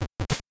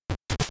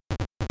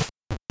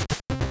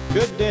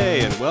Good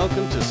day and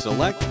welcome to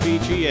Select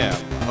BGM,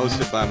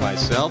 hosted by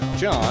myself,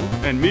 John,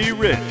 and me,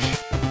 Rich.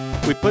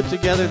 We put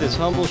together this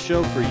humble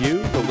show for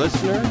you, the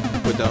listener,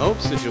 with the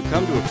hopes that you'll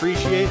come to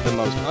appreciate the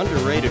most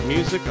underrated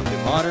music of the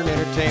modern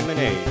entertainment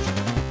age,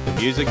 the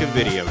music of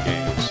video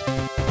games.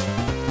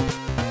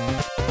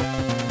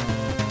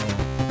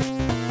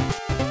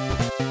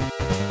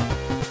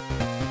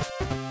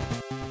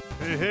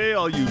 Hey,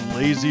 all you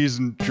lazies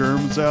and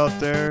germs out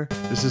there.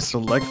 This is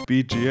Select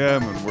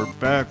BGM, and we're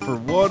back for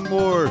one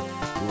more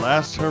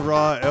last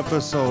hurrah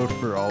episode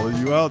for all of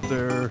you out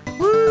there.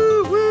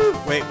 Woo, woo.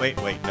 Wait,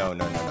 no.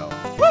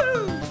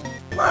 Woo!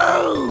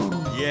 Woo!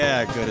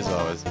 Yeah, good as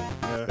always.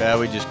 Yeah,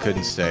 we just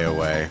couldn't stay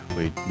away.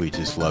 We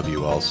just love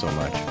you all so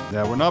much.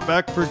 Yeah, we're not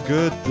back for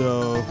good,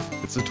 though.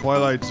 It's the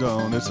Twilight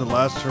Zone. It's the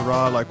last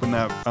hurrah, like when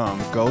that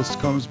ghost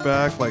comes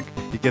back. Like,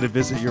 you get to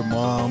visit your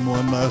mom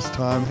one last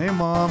time. Hey,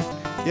 Mom.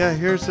 Yeah,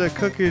 here's the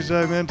cookies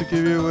I meant to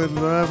give you with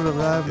blah, blah,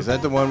 blah. Is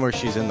that the one where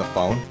she's in the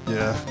phone?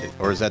 Yeah.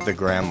 Or is that the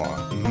grandma?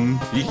 Mm-hmm.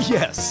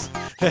 Yes,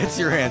 that's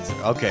your answer.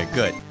 Okay,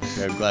 good.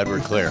 I'm glad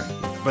we're clear.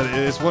 But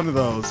it's one of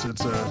those.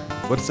 It's a,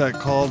 what's that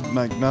called?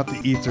 Like, not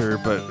the ether,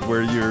 but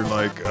where you're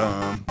like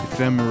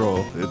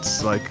ephemeral.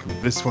 It's like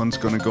this one's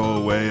going to go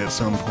away at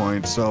some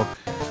point. So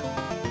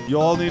you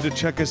all need to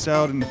check us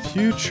out in the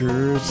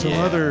future at some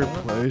other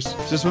place.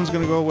 This one's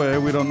going to go away.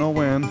 We don't know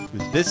when.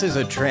 This is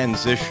a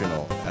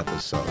transitional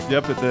episode.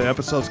 Yep, the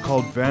episode's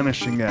called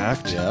Vanishing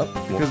Act. Yep.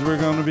 Because we're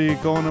going to be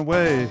going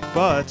away.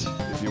 But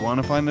if you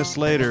want to find us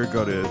later,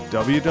 go to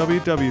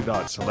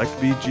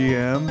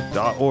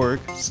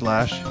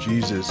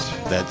www.selectbgm.org/Jesus.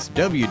 That's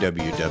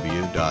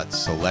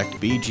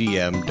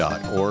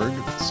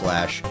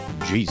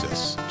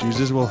www.selectbgm.org/Jesus.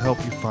 Jesus will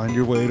help you find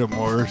your way to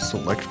more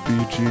Select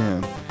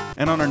BGM.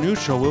 And on our new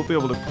show, we'll be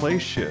able to play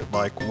shit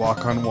like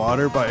Walk on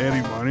Water by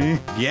Eddie Money.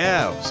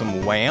 Yeah,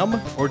 some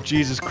Wham! Or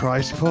Jesus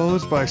Christ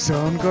Pose by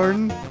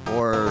Soundgarden.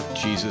 Or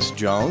Jesus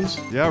Jones.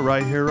 Yeah,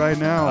 right here, right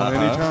now,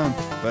 anytime.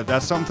 But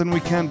that's something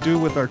we can't do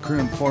with our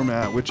current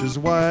format, which is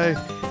why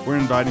we're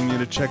inviting you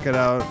to check it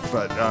out.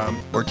 But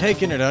we're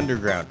taking it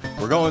underground.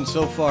 We're going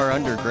so far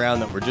underground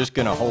that we're just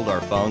going to hold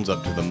our phones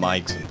up to the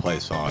mics and play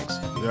songs.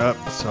 Yep,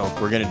 so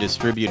we're going to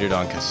distribute it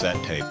on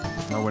cassette tape.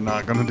 No, we're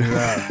not going to do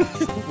that.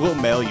 We'll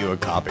mail you a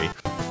copy.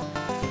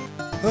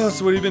 Oh,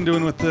 so what have you been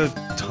doing with the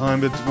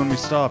time when we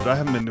stopped? I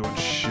haven't been doing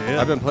shit.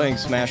 I've been playing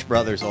Smash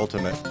Brothers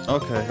Ultimate.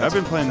 Okay, I've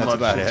been playing a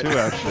lot of shit too,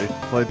 actually.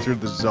 Played through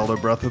the Zelda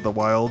Breath of the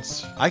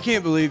Wilds. I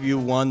can't believe you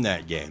won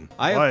that game.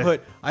 I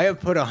have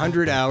put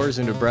 100 hours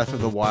into Breath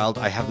of the Wild.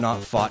 I have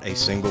not fought a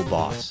single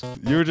boss.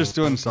 You were just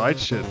doing side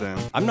shit then.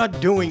 I'm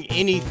not doing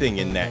anything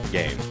in that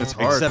game. It's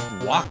hard.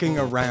 Except walking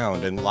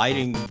around and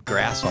lighting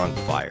grass on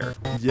fire.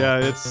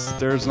 Yeah,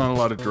 there's not a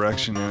lot of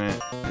direction in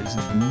it. There's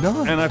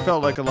none. And I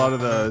felt like a lot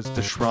of the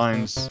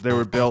shrines, they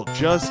were built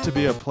just to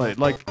be a play.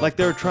 Like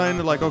they were trying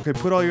to okay,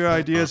 put all your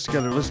ideas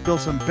together. Let's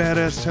build some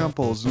badass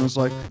temples. And it was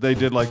like, they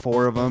did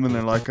 4 of them and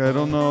they're like, I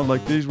don't know,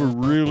 these were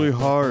really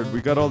hard.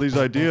 We got all these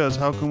ideas.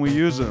 How can we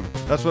use them?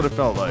 That's what it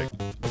felt like.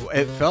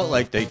 It felt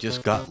like they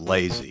just got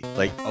lazy.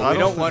 We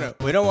don't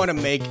want to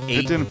make 8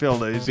 it didn't feel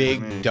lazy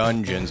big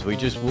dungeons. We'll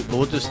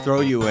just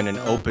throw you in an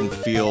open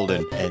field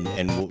and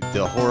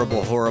the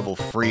horrible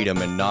freedom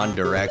and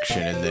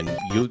non-direction, and then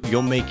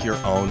you'll make your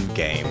own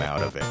game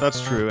out of it.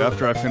 That's true.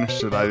 After I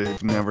finished it,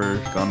 I've never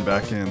gone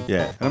back in.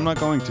 Yeah. And I'm not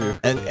going to.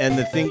 And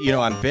the thing,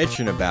 I'm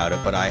bitching about it,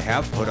 but I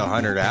have put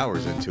 100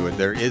 hours into it.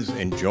 There is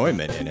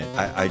enjoyment in it.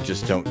 I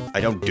just don't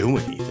do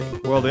anything.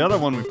 Well, the other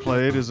one we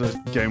played is a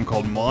game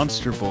called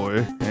Monster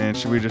Boy. And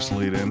should we just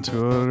lead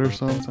into it or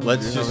something?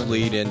 Let's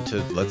lead into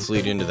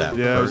that.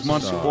 Yeah, it was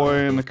Monster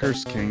Boy and the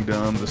Cursed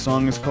Kingdom. The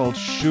song is called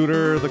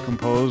Shooter. The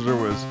composer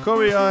was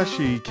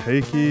Kobayashi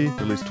Keiki,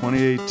 released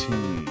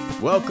 2018.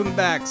 Welcome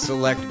back,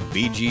 Select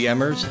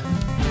BGMers.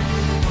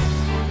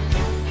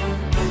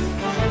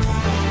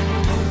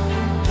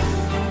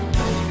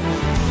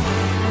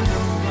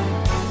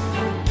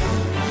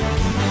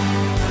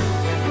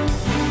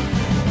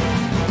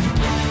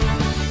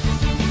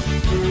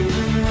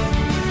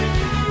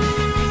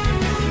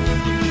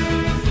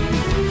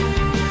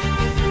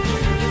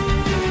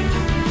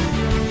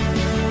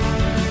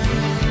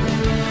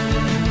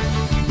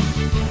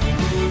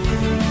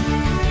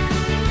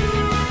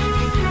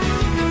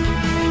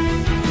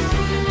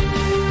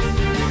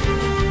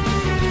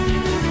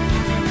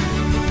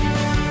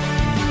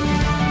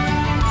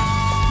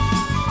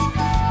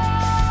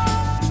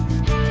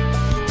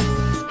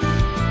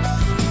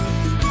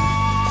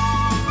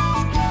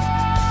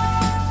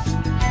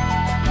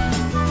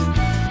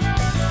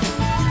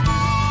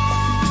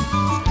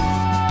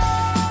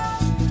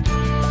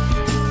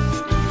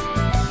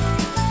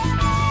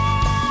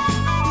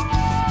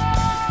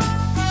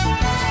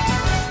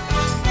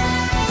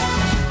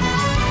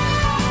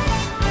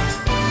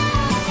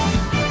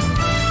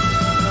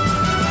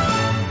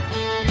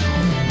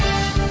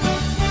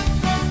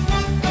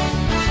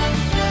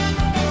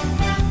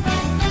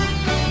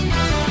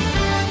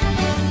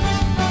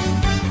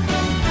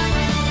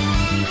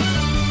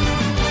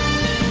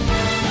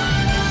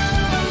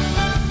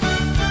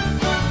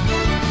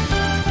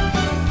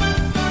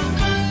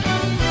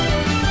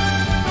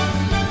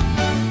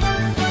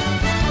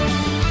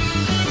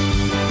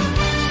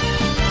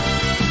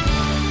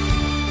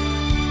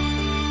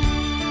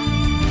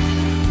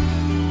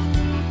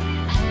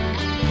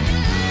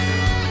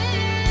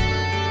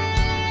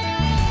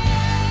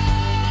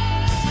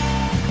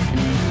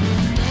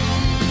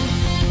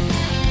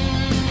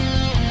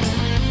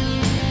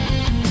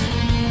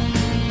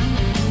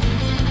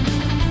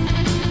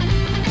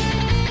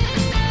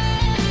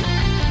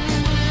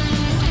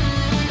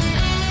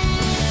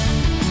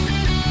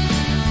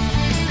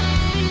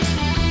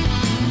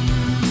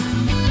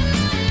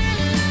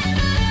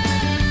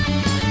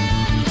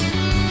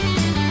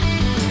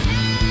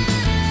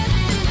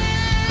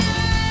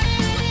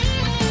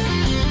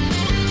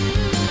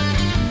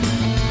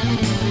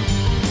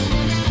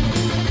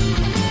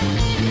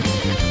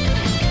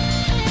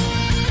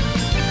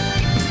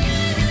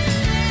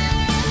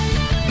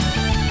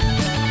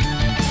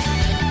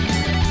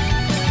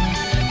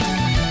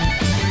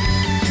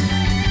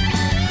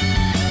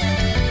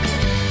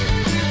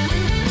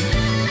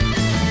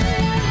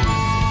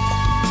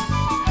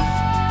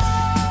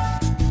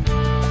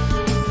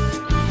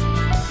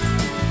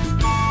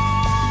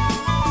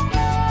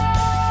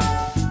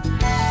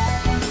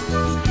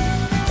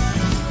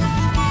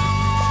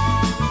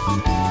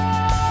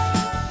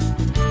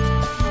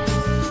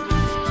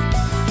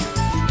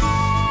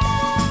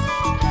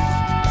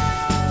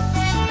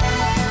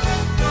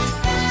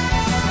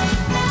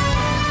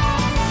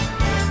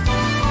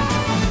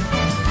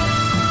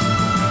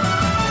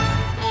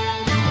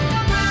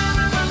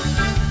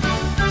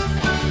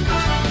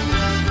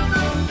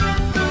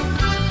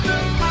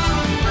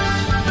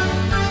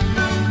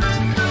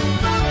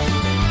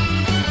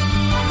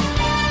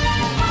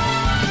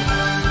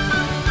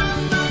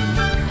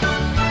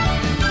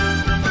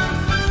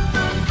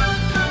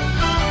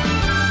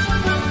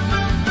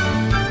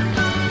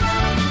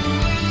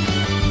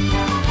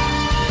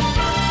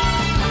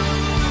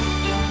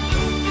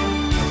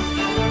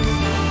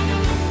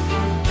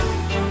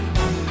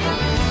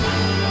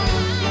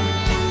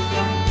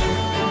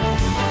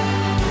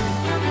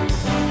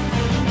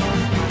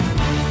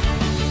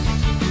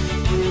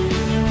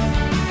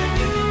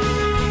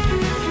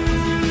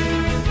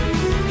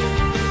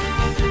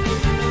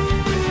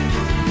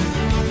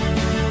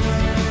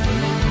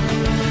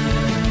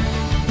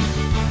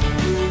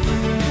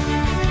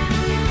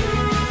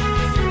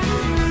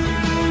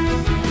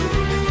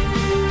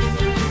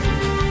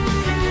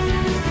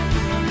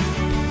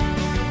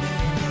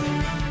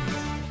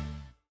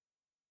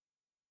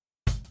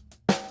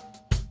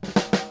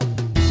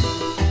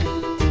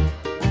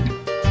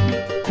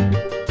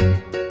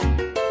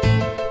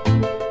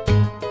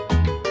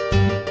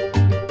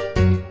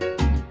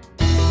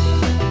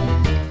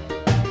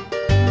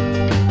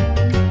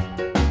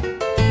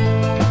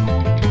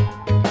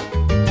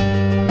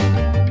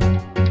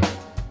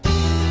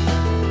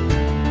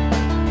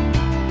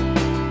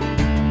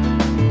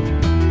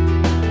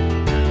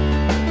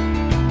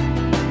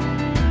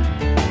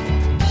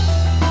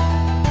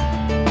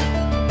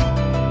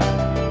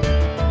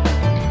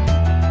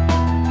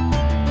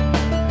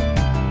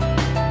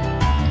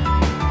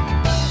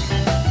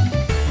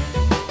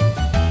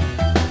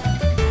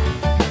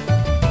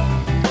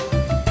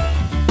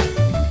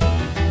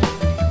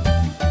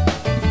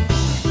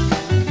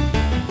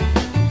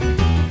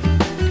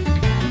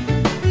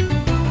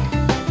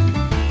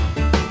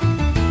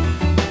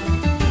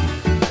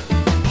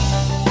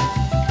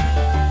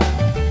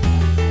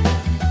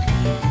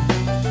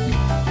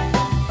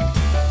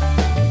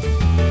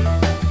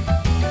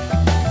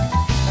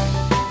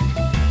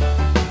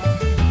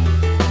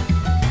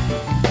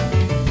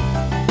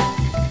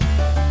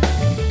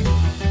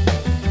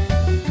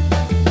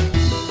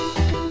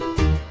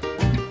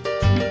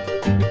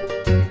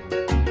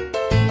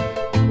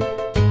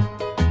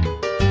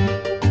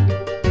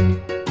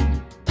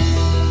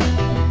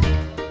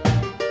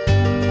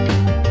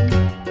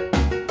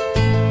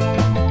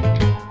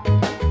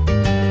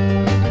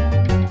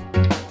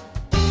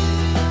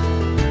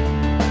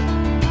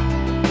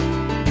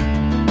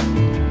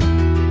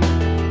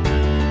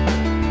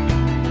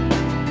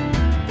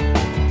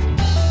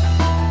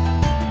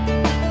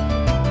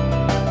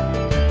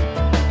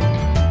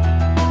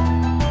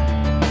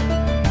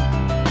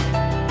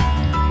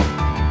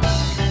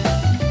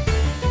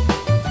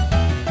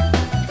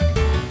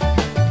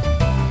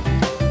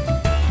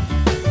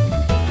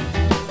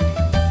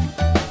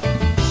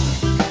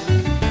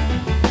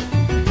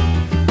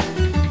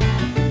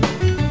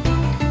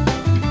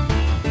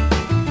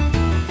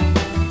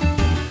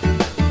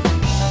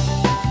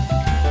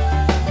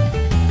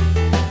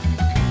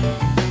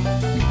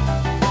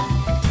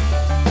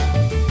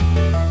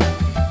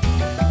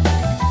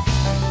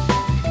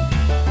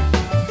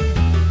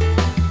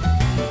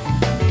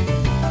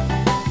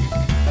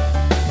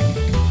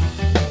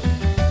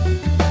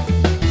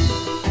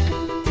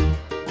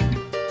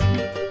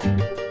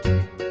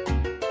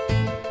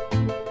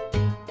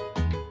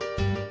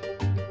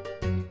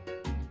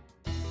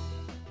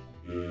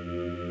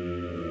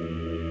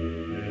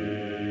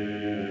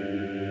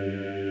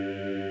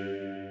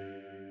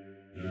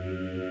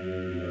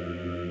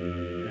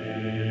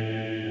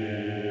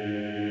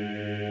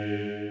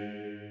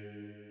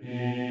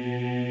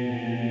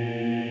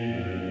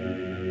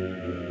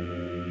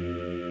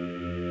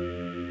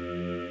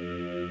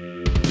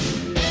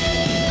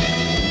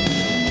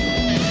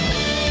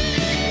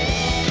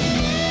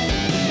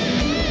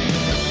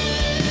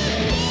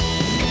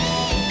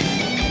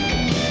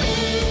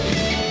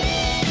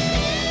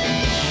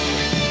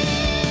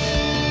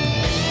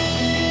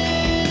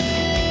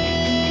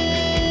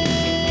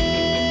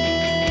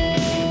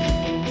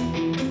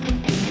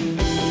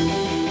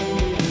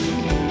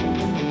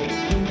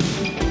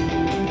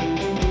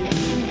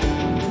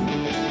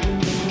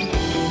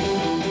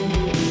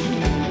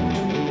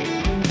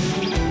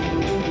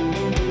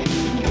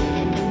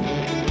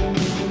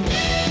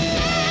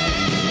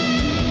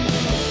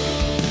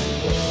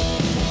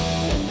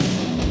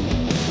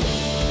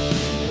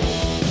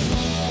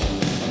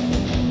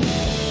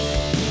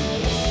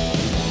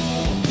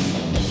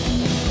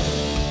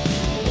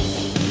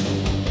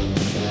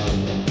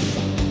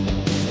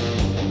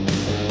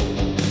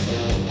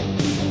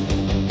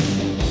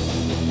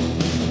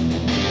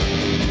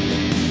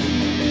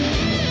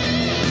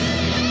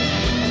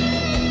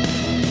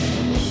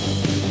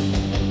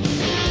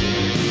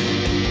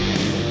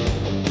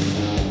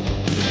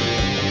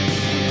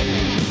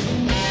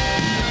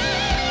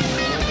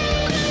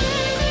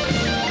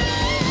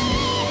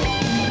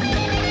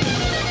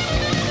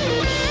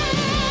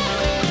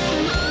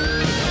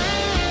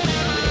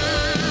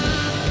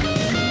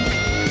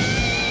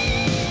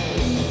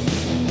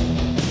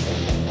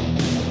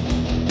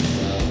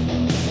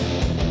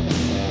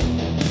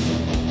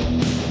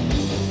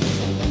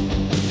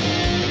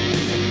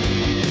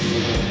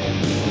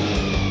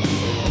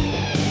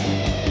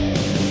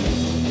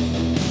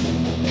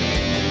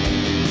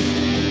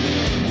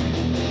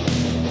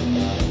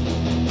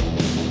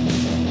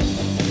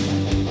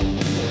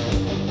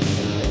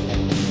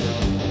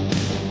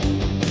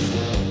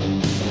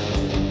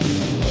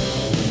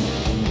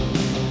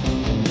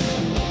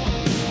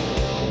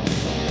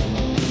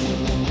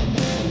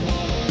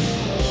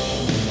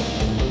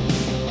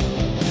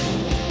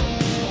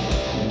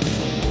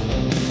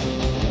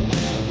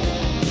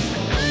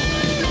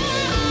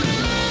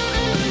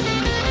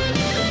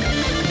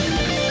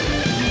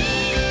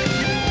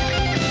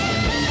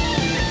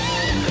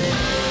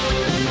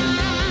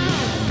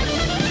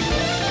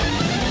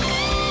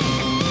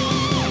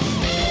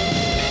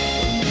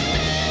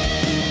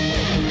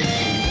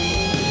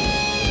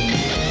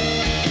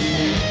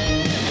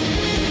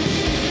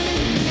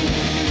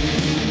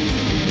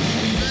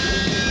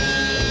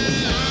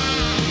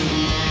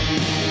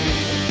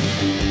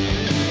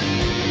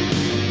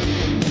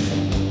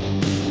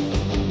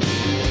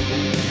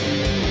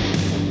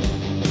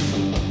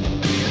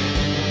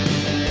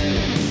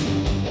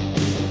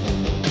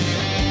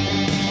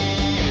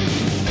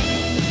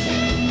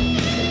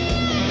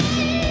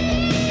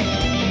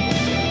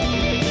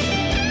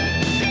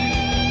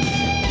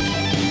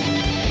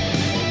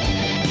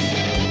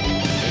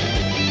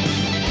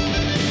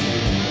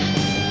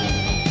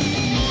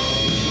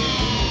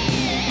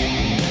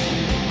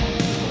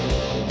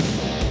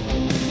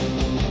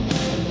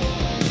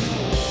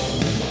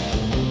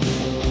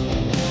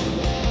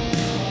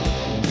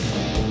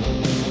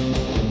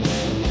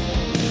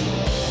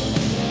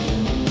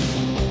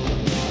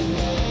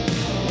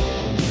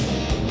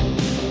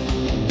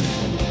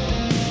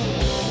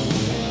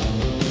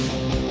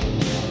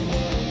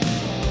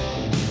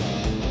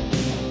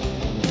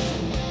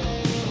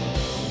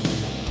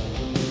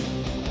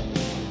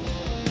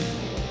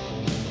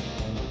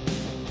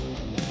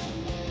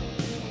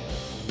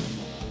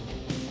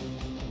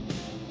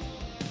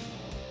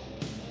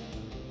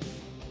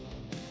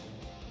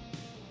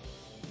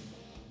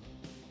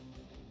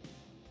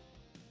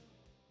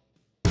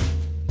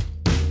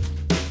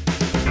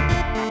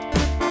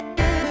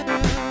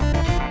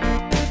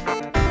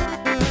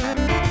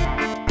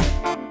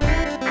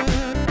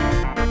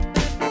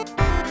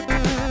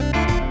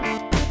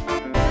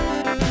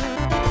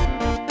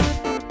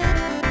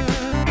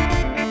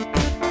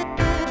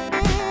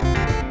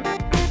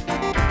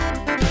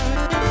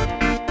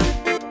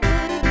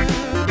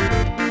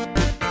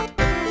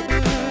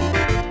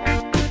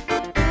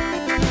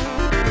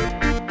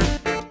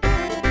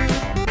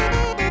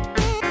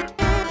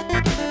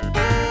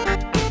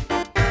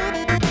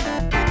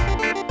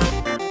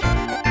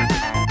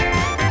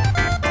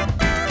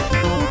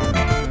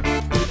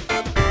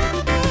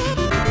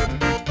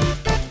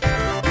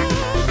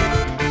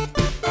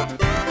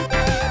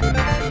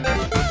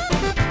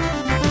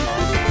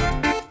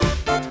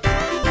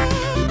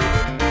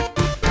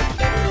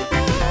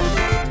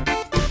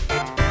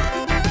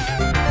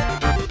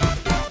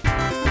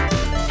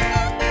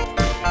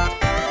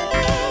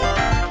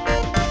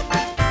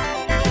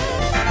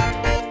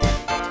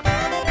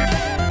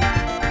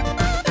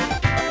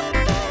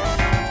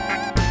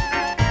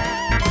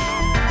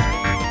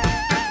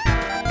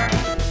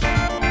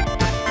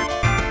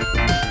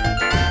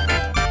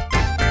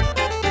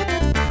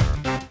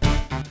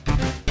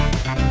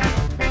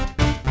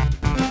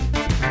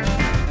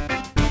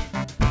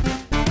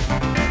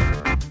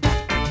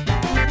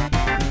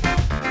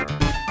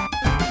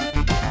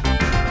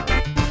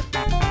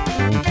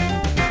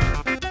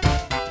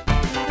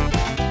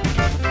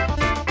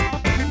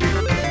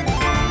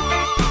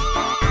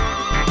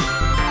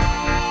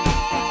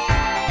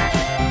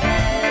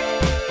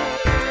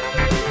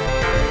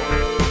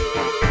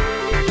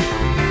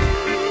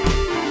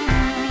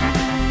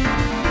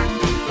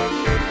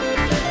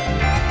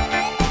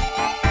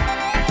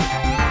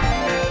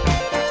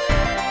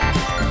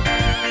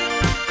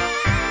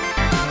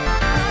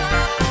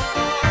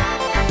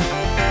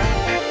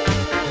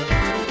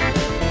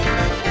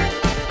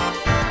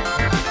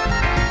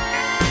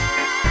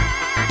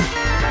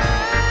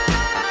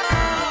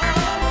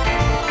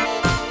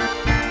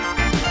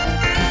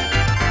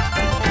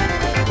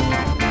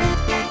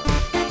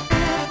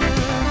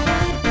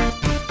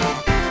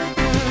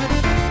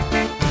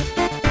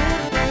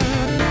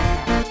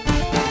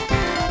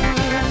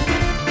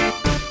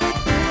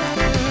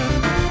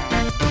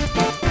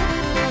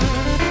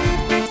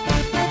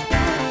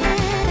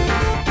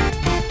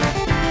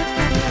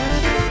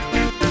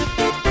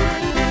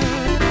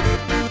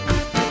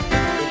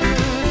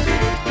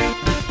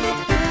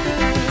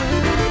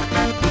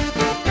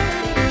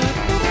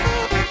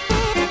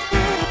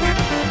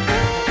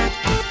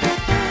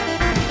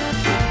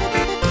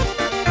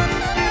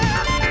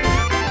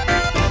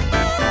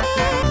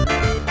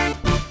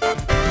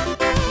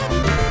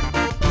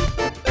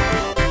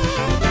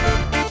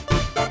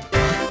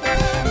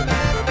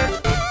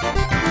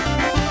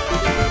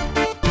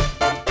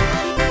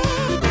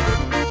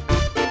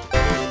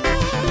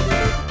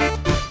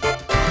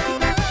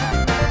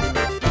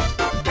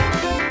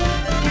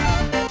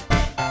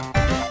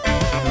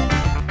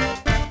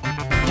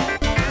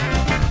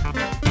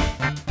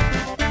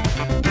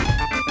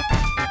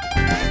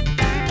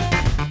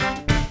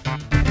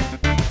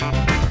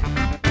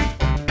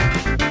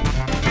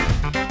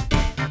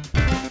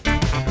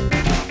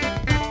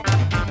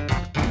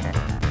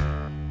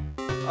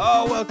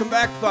 Oh, welcome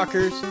back,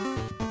 fuckers.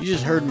 You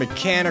just heard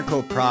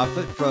Mechanical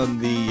Prophet from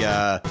the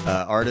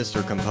artist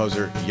or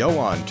composer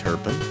Johan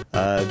Turpin.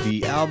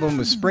 The album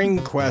was Spring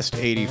Quest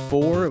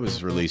 84. It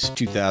was released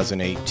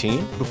 2018.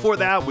 Before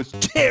that was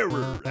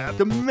Terror at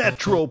the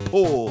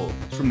Metropole.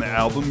 It's from the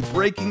album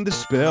Breaking the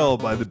Spell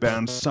by the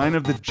band Sign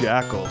of the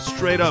Jackal.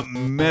 Straight up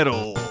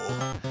metal.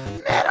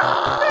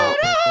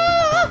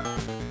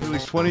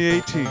 Released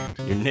 2018.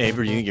 You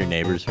think your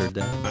neighbors heard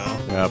that? No.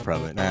 No,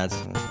 probably not.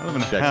 I live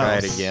in a Should I try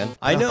it house. again?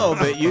 I know,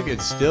 but you could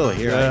still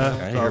hear. Yeah,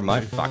 I hear my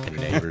fucking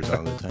neighbors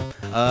all the time.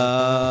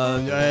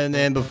 And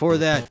then before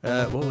that,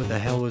 what the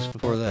hell was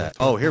before that?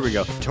 Oh, here we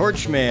go.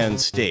 Torchman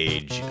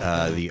Stage.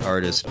 The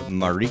artist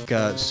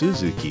Marika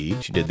Suzuki.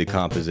 She did the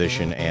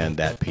composition and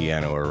that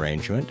piano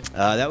arrangement.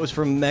 That was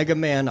from Mega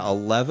Man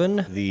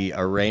 11. The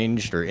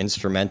arranged or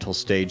instrumental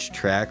stage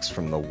tracks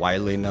from the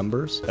Wily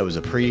numbers. That was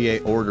a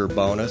pre-order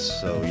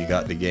bonus, so you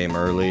got the game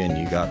early and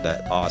you got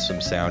that awesome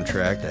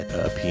soundtrack,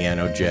 that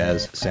piano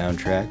jazz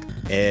soundtrack.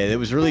 And it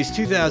was released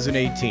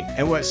 2018.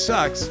 And what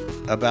sucks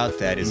about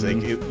that is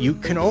like you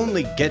can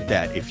only get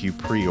that if you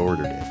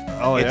pre-ordered it.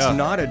 Oh, it's yeah.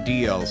 not a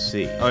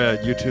DLC. Oh yeah,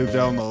 YouTube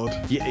download.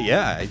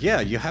 Yeah.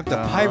 You have to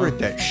pirate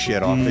that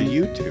shit off of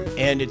YouTube.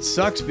 And it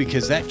sucks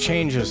because that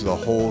changes the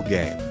whole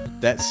game.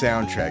 That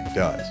soundtrack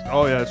does.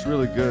 Oh yeah, it's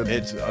really good.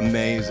 It's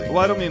amazing.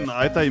 Well,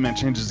 I thought you meant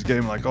changes the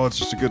game, like, oh, it's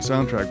just a good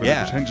soundtrack, but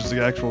Yeah. it changes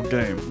the actual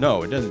game.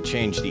 No, it doesn't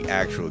change the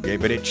actual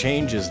game, but it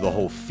changes the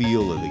whole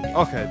feel of the game.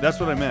 Okay, that's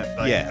what I meant.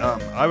 Like, Yeah.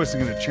 I was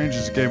thinking it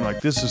changes the game, like,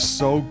 this is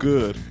so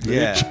good.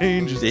 Yeah. It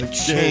changes It the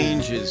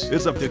changes game.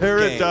 It's a the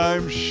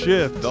paradigm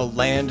shift. The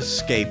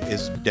landscape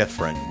is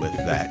different with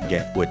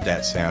with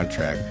that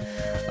soundtrack.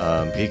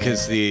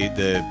 Because the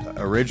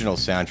original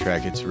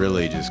soundtrack, it's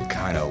really just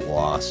kind of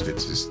lost.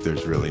 It's just,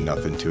 there's really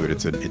nothing to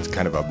it. It's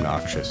kind of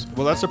obnoxious.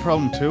 Well, that's the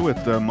problem, too,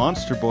 with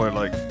Monster Boy.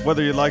 Like,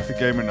 whether you like the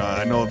game or not,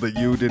 I know that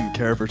you didn't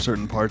care for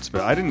certain parts of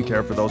it. I didn't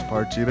care for those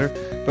parts either,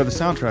 but the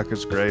soundtrack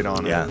is great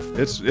on it. Yeah.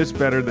 It's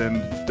better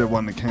than the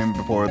one that came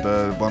before,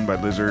 the one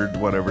by Lizard,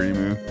 whatever it's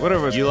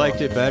You called. liked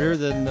it better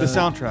than The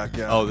soundtrack,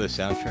 yeah. Oh, the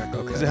soundtrack.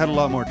 Okay. Because it had a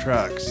lot more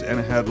tracks, and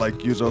it had like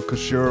Yuzo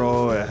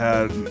Koshiro, it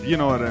had, you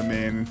know what I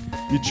mean,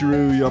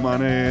 Michiru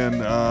Yamane,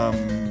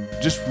 and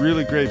just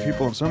really great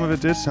people. And some of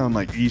it did sound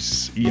like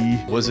East E.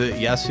 Was it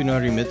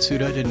Yasunori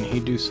Mitsuda? Didn't he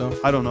do some?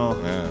 I don't know.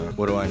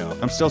 What do I know?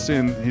 I'm still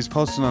seeing he's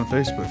posting on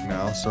Facebook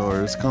now, so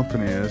or his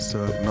company is.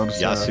 So notice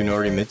that.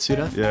 Yasunori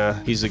Mitsuda?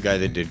 Yeah. He's the guy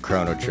that did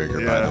Chrono Trigger,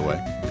 by Yeah. the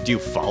way. Do you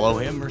follow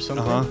him or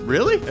something? Uh-huh.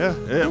 Really?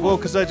 Yeah. Well,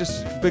 because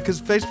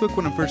Facebook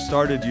when it first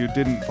started, you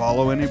didn't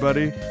follow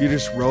anybody. You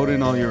just wrote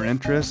in all your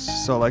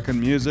interests. So like in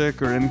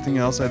music or anything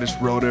else, I just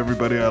wrote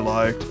everybody I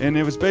liked, and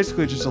it was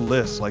basically just a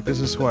list. Like this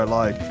is who I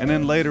like. And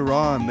then later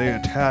on, they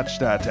attached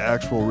that to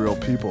actual real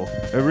people.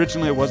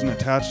 Originally, it wasn't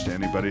attached to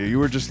anybody. You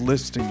were just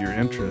listing your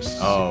interests.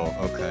 Oh,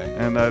 okay.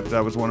 And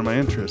that was one of my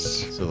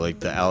interests. So like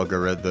the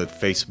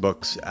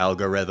Facebook's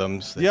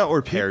algorithms. that Yeah,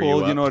 or pair people,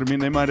 you up. know what I mean?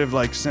 They might have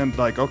like sent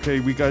like, okay,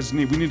 we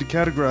need to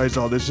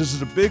categorize all this. This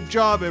is a big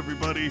job,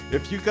 everybody.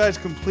 If you guys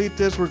complete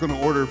this, we're gonna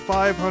order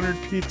 500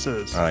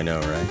 pizzas. I know,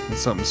 right?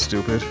 It's something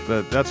stupid,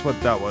 but that's what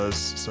that was.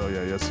 So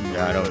yeah, yes.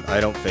 Yeah,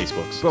 I don't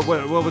Facebooks. But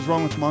what was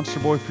wrong with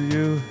Monster Boy for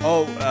you?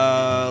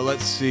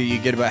 Let's see. You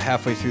get about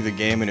halfway through the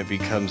game and it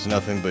becomes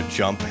nothing but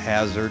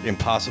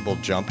impossible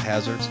jump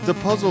hazards. The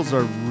puzzles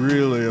are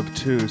really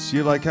obtuse.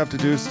 You like have to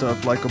do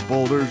stuff like a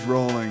boulder's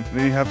rolling, and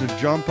then you have to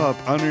jump up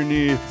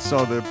underneath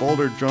so the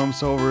boulder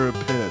jumps over a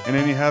pit, and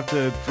then you have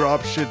to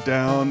drop shit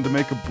down to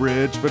make a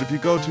bridge. But if you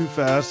go too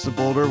fast, the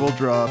boulder will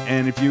drop,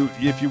 and if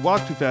you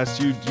walk too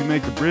fast, you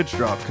make the bridge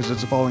drop because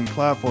it's a falling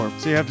platform.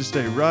 So you have to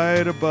stay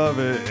right above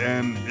it,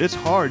 and it's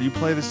hard. You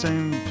play the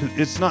same.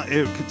 It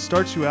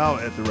starts you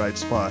out at the right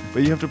spot,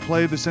 but you have to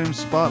play the same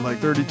spot like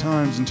 30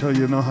 times until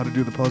you know how to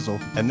do the puzzle.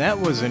 And that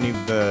wasn't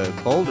even the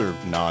boulder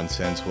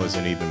nonsense.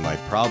 Wasn't even my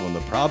problem.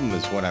 The problem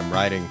is when I'm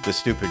riding the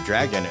stupid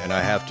dragon and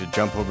I have to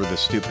jump over the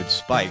stupid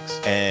spikes,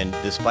 and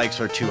the spikes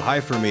are too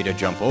high for me to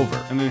jump over.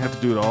 And then you have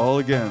to do it all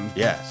again.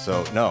 Yeah,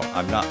 so no,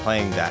 I'm not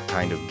playing that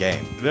kind of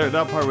game.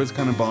 That part was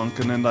kind of bunk,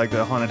 and then like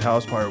the haunted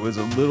house part was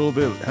a little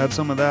bit, had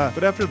some of that.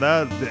 But after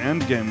that, the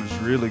end game was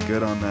really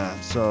good on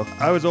that. So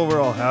I was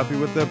overall happy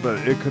with it, but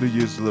it could have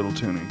used a little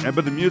tuning.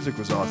 But the music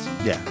was awesome.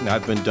 Yeah, and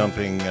I've been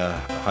dumping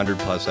 100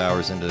 plus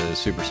hours into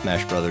Super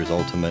Smash Bros.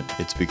 Ultimate.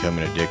 It's become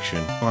an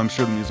addiction. Well, I'm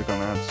sure the music on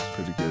that's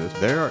pretty good.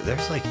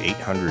 There's like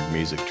 800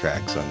 music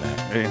tracks on that.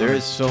 800 There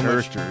is so much.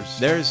 characters.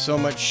 There is so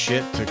much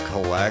shit to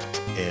collect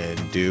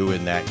and do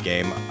in that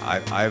game.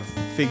 I've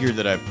figured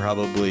that I've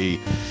probably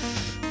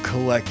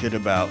collected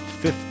about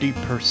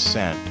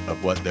 50%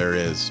 of what there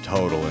is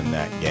total in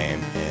that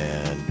game,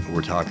 and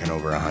we're talking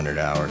over 100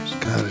 hours.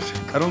 Got it.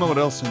 I don't know what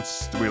else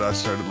since we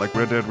last started, like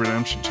Red Dead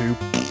Redemption 2.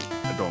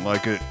 I don't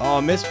like it. Oh,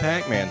 Miss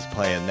Pac-Man's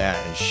playing that,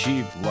 and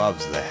she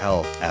loves the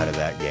hell out of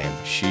that game.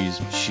 She's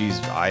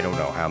I don't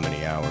know how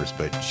many hours,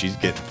 but she's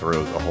getting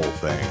through the whole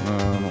thing. No,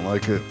 I don't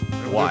like it.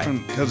 Why?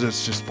 Because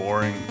it's just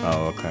boring.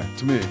 Oh, okay.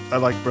 To me, I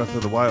like Breath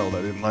of the Wild.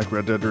 I didn't like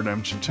Red Dead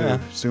Redemption 2. Yeah.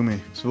 Sue me.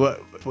 So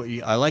what?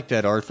 I like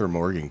that Arthur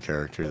Morgan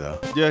character though.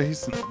 Yeah,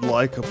 he's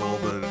likable,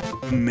 but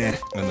meh.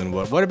 And then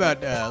what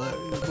about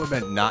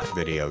not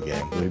video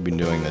game? What have you been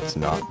doing that's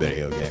not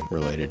video game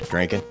related?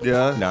 Drinking?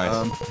 Yeah.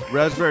 Nice.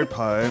 Raspberry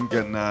Pi, I'm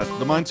getting that.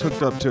 The mine's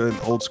hooked up to an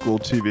old school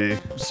TV.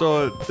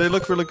 So they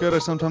look really good. I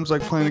sometimes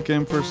like playing a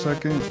game for a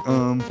second.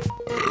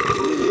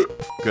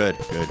 Good.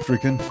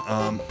 Freaking.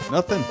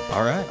 Nothing.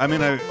 All right. I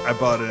mean, I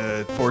bought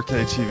a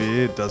 4K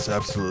TV. It does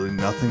absolutely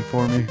nothing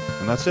for me.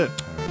 And that's it.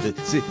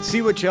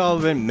 See what y'all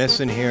have been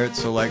missing here at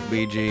Select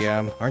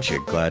BGM? Aren't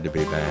you glad to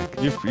be back?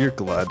 You're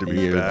glad to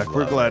be back.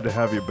 We're glad to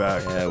have you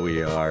back. Yeah,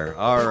 we are.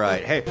 All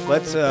right. Hey,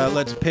 let's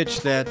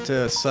pitch that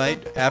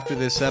site after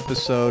this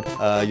episode.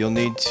 You'll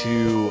need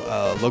to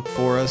look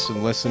for us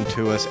and listen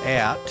to us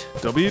at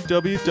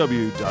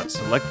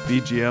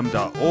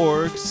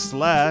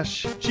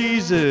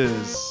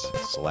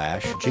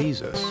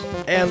www.selectbgm.org/Jesus.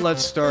 And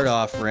let's start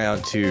off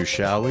round two,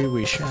 shall we?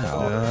 We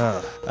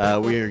shall. Yeah.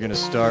 We are going to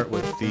start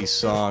with the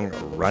song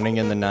Running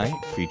in the Night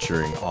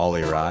featuring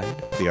Ollie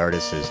Ride. The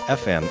artist is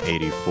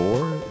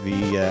FM84.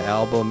 The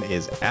album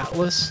is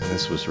Atlas, and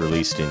this was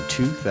released in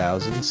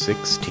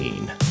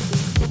 2016.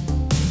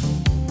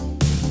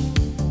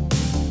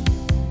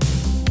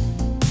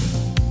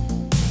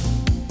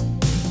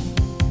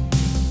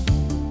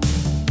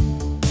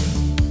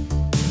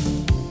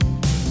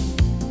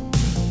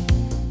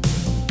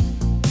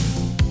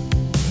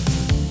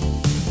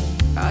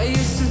 I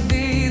used to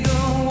be the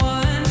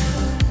one.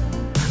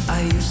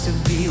 I used to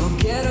be your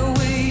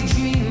getaway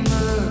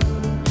dreamer.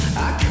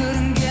 I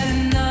couldn't get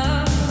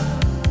enough,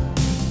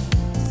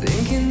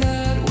 thinking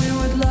that we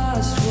would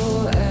last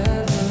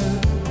forever.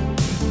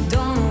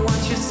 Don't know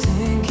what you're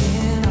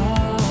thinking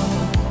of,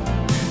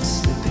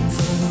 slipping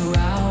further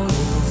out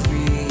of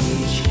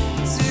reach,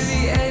 to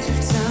the edge of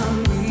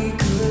town we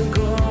could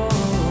go,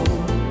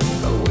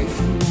 away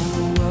from all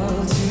the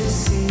world to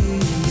see.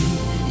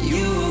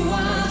 You were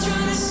wild,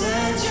 trying to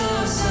set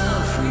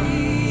yourself free.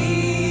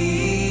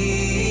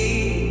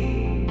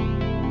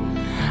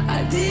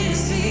 I didn't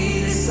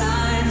see the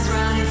signs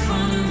right in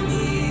front of me.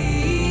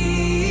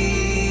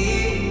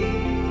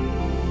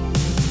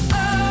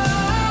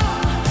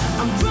 Oh,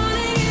 I'm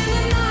running in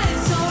the night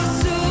so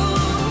soon.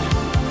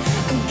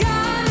 I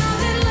got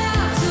nothing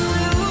left to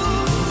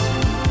lose.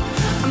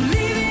 I'm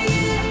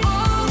leaving it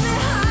all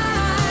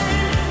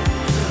behind.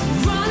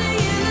 Running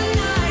in the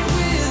night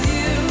with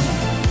you.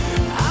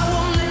 I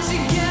won't let you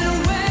get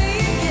away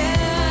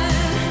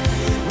again.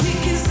 We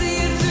can see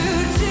it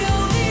through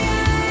till the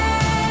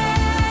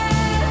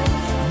end.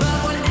 But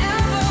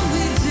whatever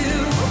we do,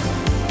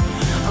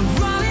 I'm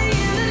running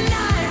in the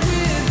night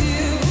with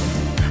you.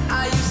 I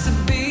used to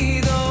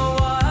be the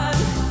one.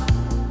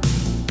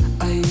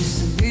 I used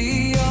to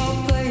be your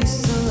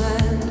place to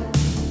land,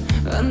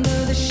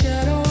 under the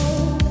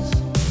shadows,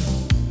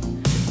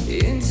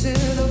 into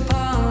the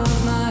palm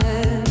of my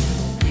hand.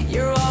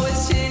 You're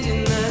always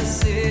changing that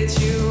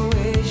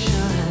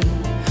situation,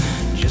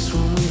 just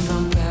when we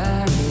found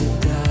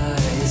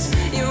paradise.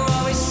 You're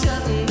always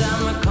shutting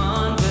down my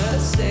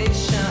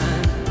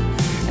conversation.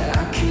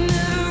 I can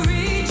never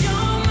read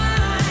your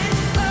mind.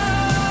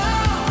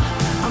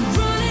 Oh, I'm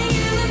running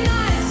in the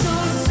night so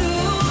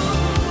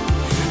soon.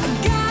 I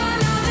got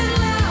nothing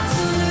left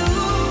to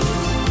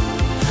lose.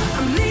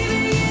 I'm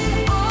leaving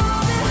it all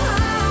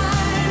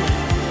behind.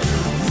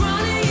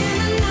 Running in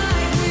the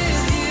night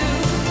with you.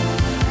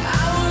 I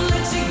won't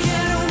let you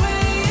get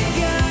away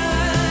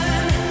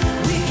again.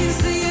 We can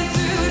see it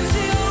through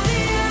till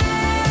the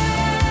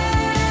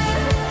end.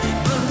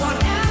 But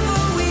whatever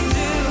we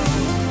do,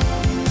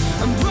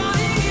 I'm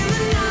running in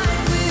the night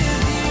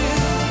with you.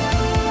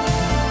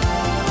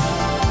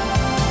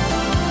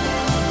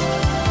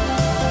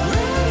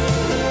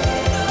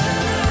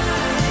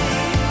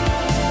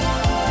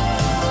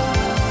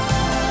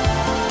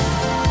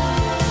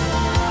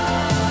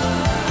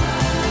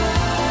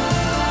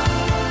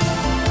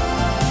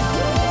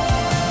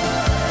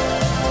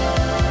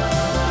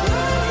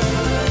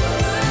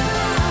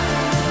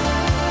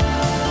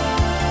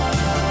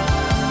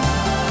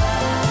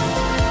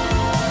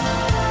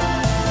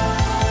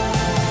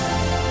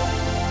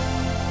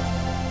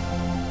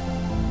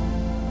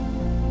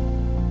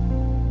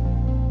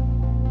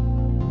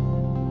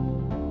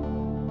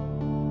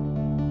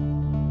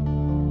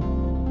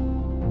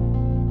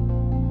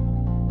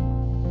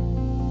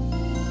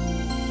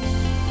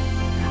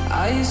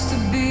 I used to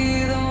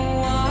be the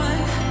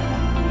one.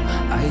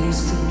 I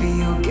used to be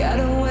your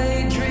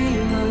getaway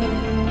dreamer.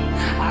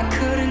 I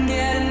couldn't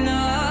get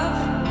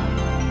enough,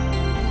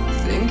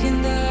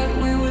 thinking that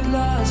we would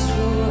last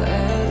forever.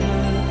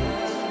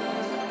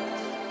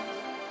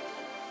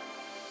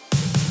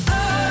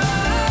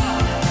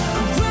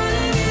 I'm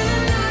running in the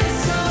night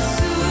so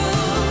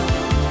soon.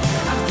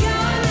 I've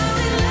got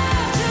nothing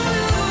left to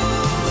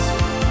lose.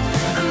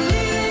 I'm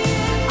leaving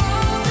it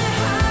all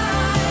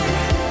behind.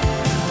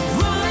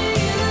 Running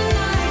in the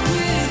night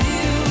with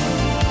you.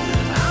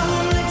 I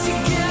won't let you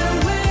get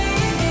away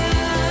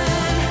again.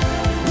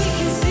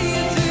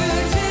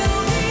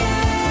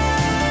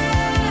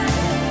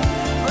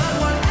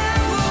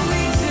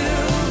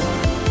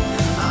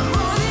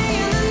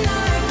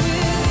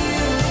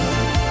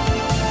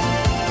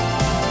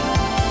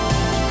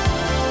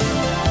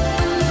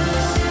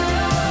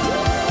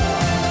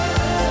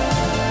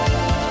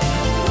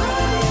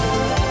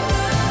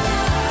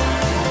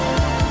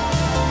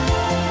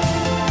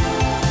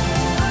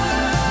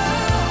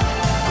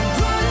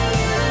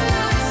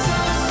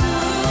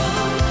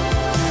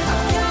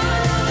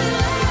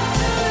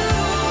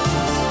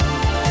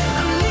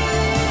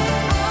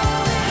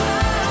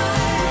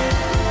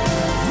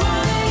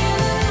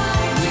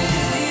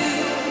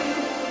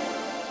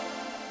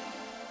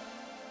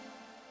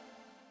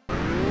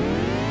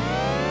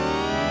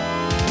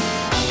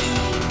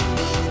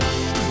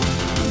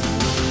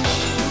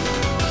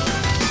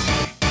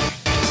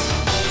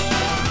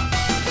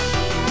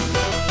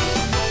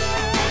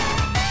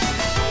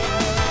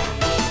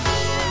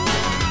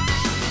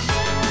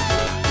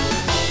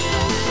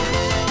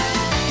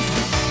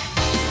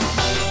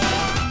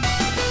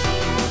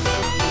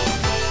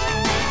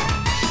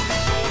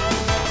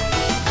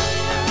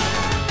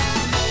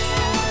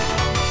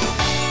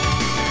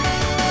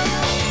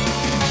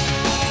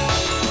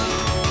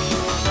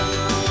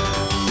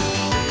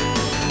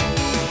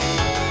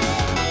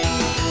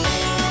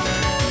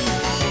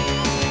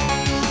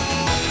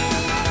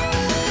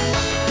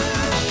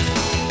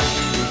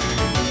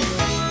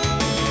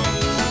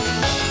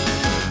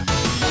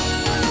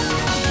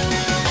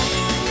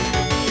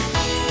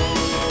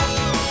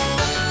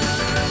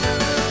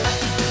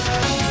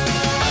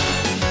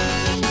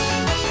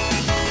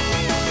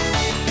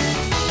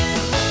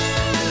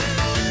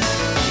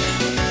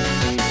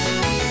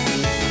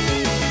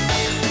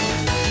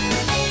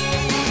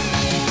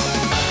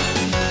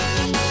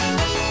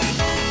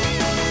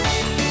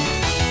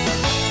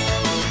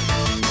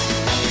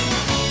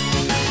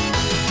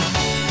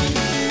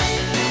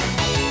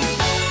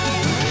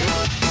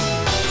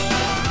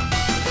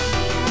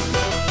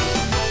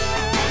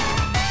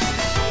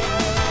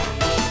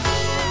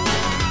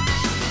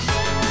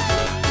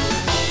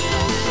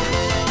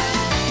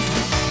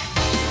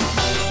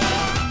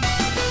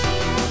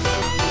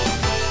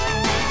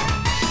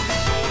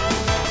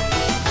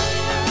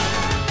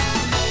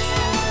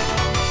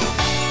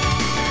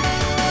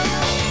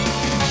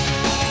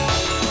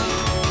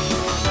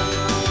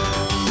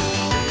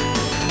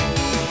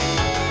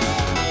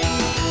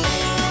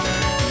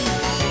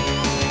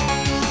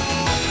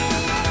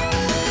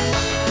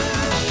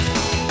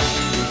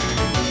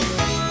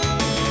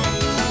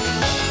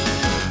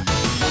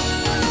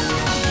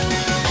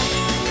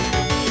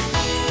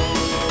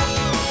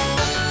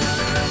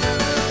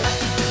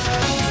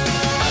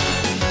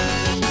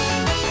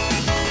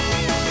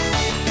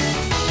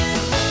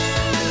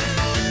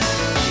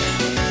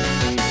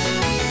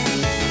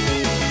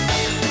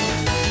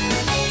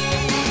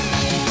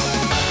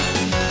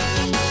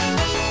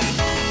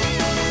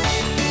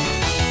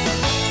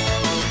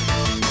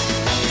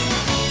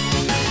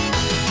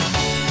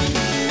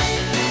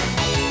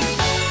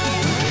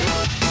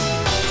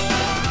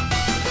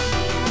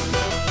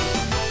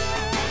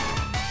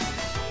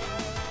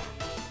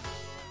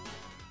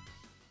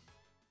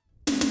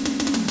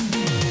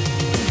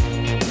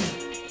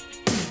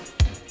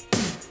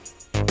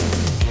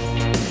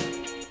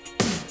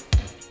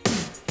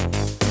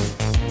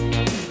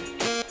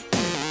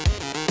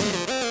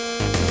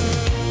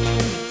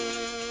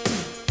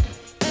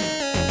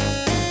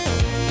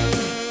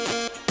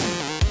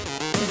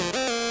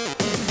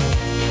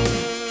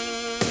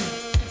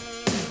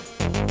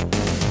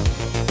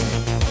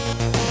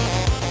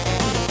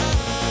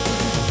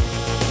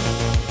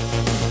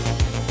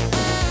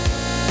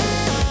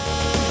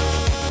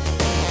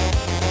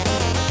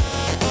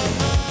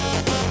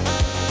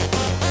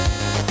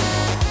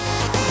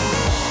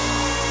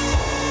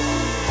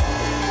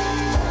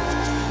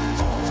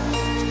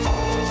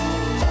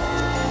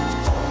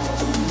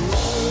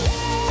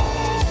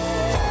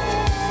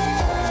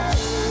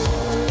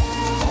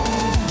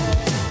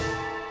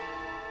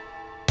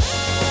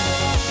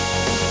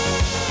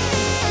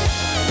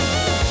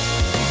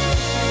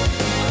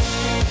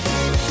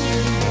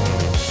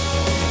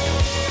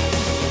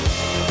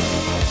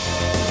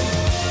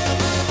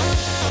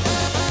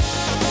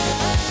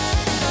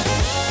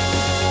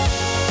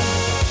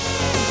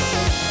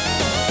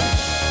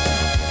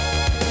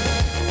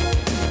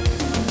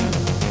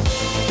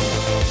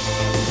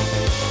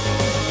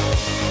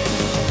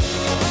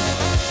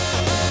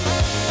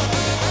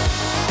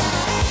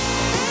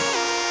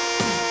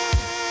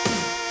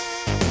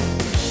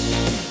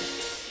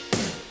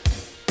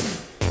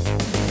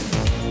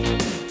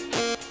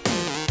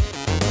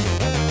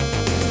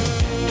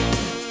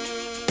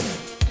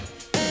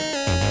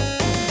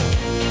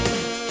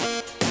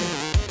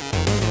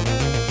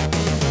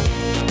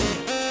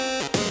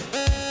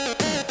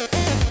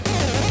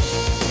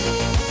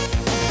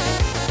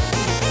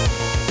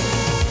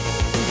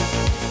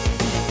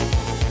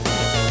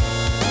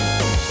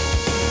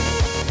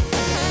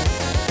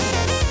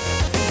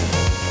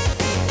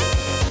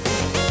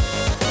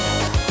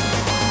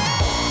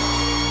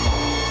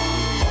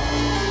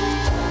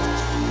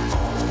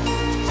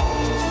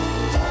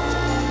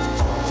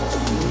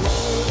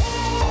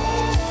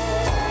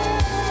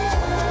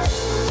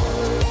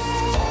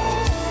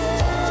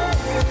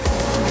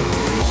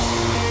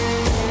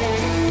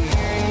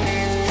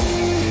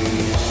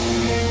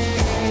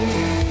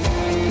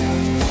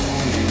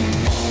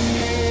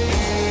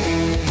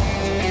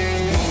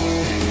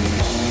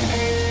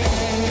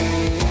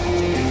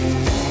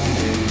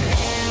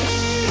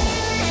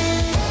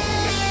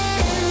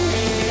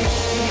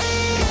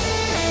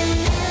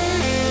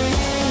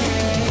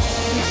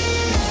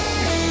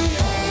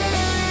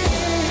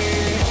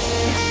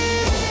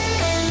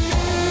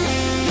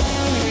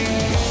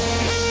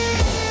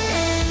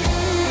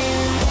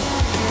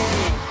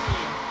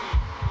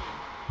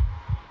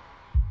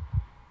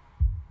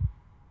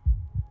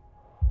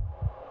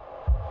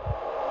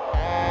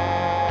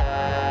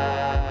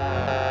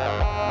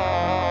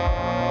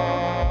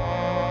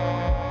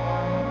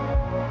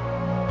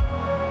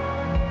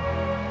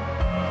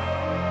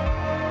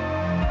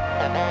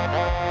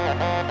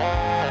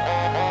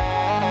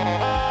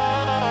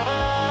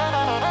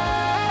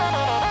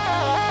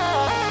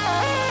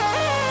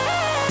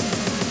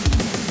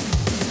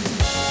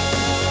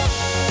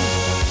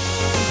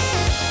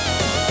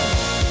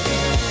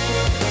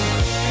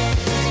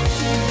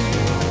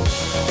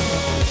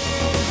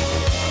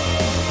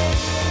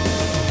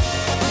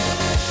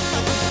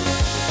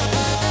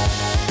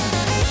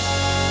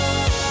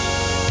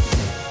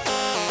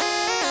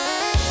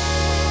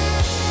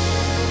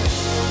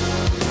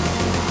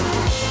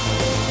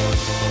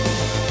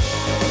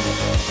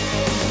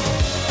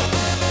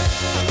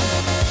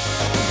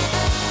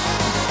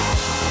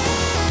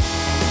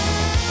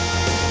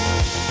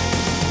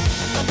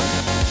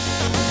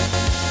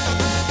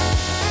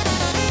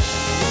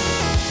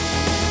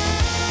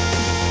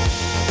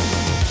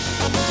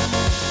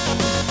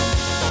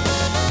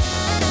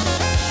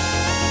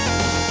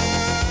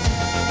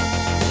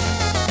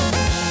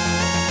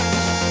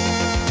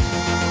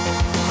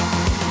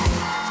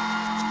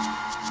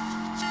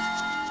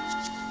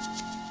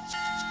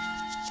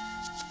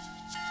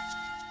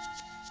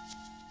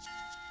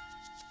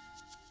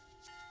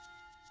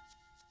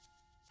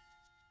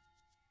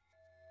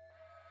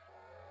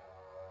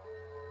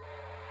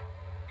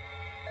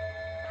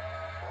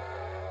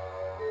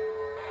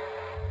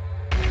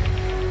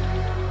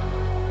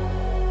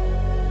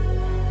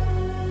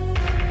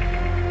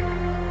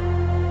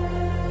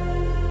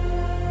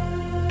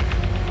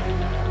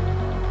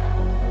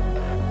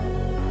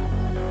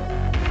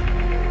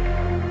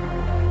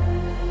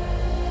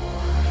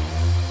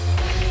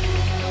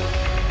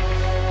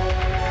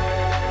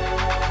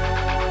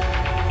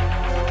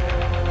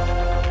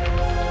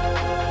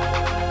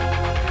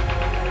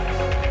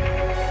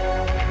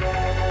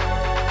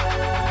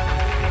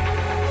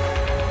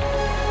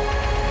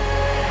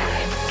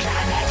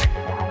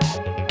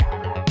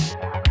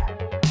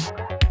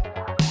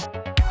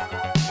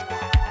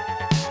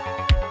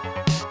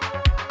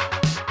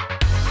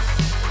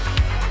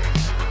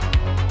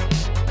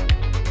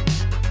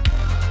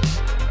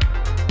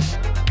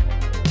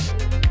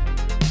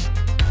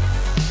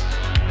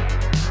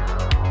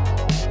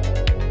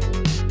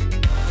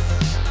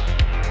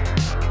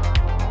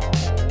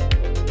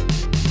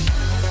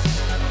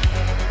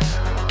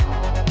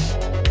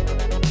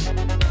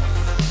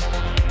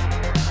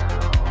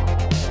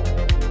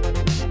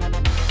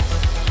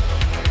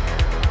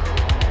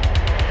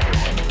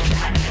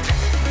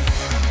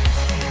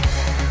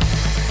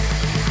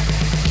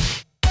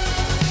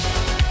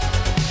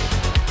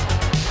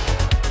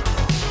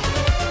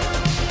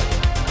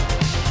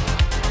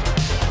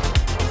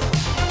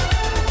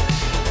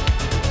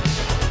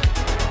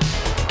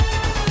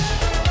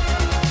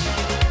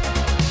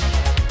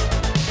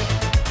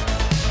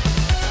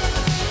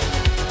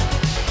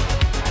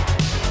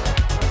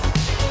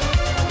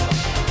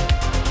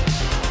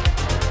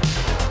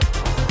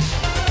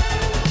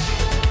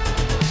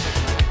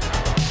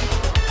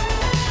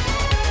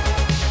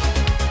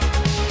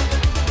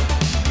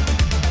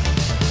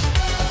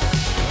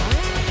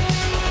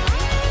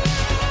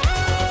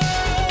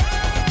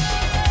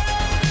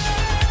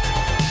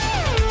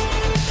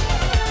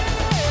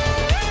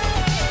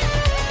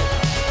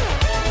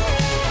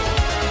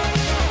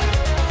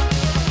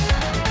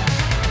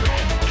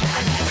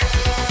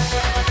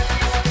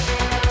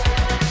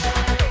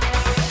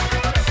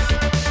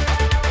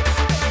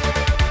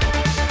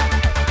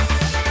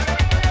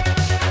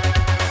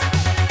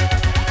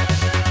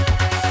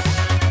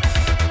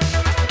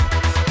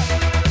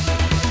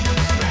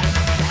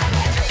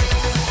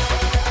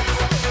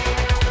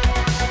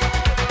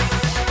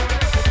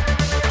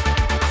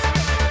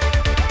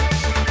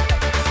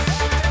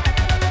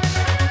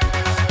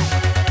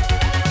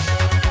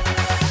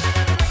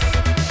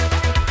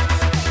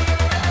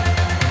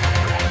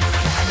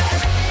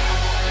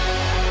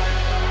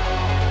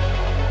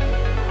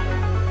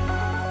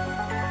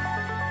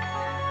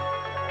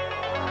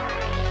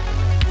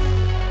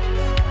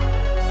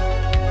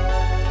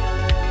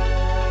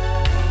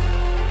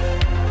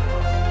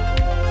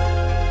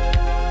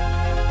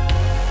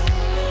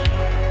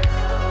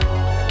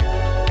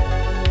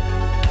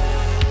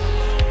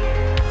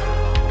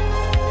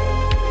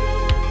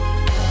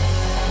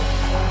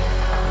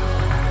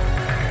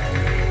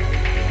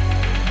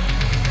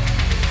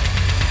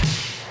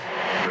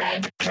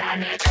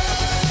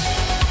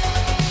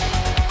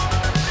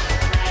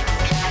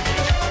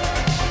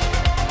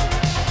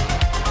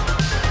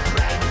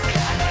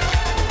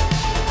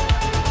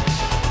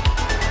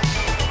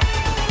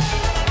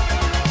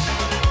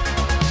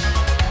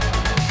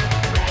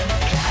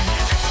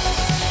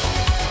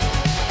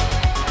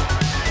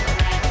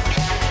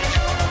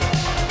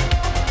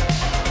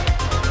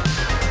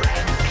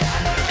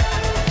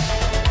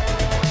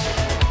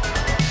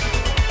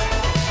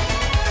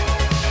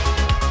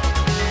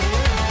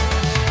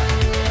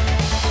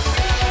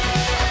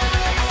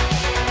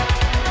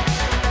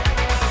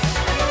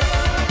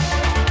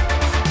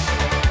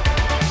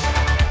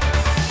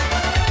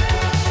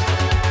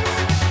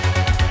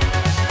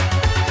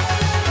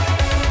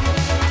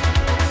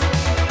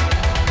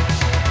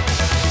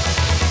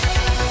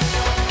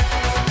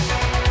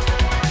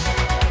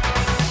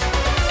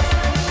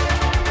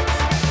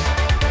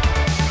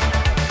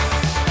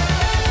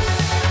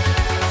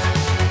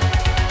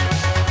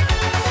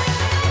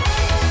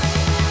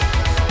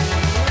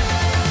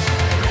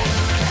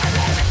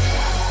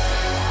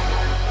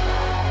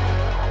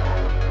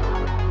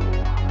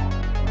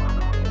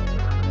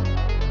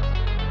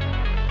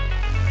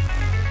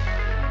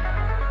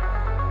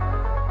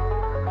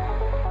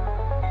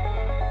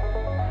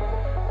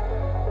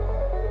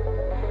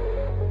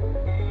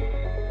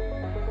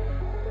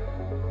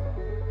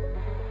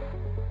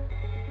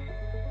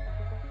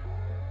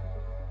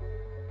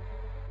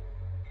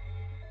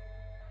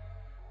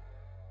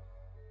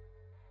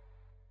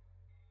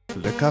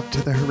 Look up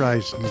to the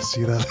horizon and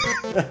see that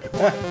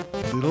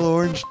little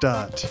orange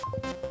dot.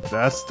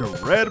 That's the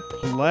Red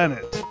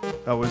Planet.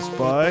 That was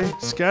by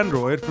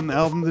Scandroid from the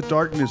album The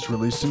Darkness,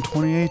 released in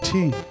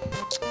 2018.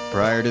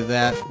 Prior to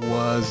that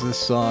was the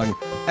song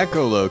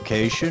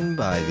Echolocation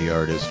by the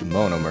artist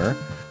Monomer.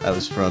 That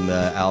was from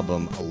the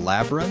album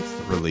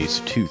Labyrinth,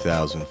 released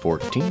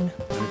 2014. And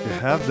if you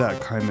have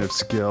that kind of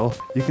skill,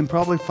 you can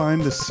probably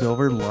find the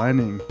silver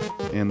lining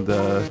in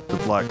the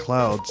black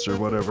clouds or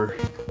whatever.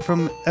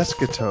 From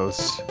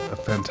Eschatos, a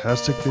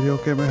fantastic video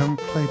game. I haven't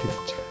played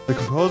it. The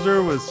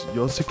composer was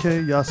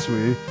Yosuke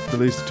Yasui,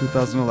 released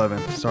 2011.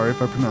 Sorry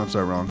if I pronounced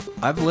that wrong.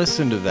 I've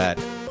listened to that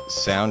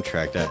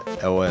soundtrack, that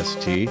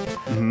OST,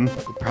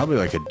 probably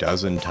like a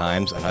dozen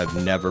times, and I've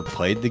never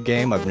played the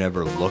game. I've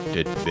never looked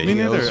at videos. Me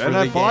neither, for and the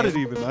I bought game. it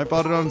even. I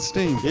bought it on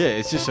Steam. Yeah,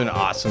 it's just an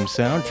awesome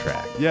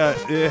soundtrack. Yeah,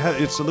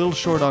 it's a little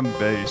short on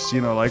bass.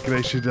 You know, like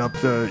they should up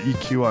the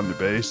EQ on the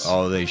bass.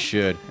 Oh, they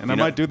should. And I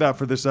might do that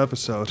for this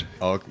episode.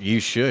 Oh,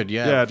 you should,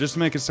 yeah. Yeah, just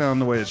make it sound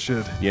the way it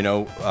should. You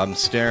know, I'm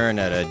staring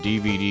at a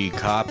DVD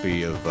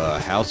copy of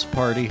House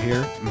Party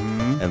here,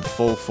 and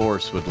Full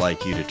Force would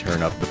like you to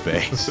turn up the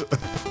bass.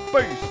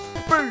 Bass.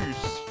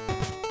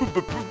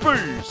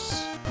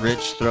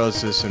 Rich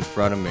throws this in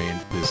front of me,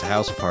 this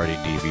House Party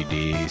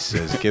DVD. He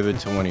says, give it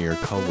to one of your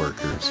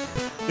coworkers.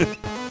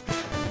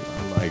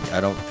 I'm like,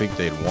 I don't think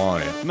they'd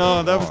want it.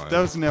 No, that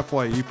was an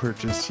FYE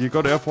purchase. You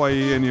go to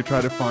FYE and you try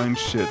to find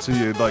shit. So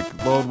you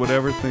like load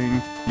whatever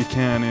thing you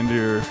can into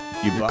your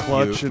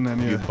clutch, and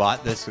then you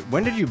bought this.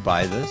 When did you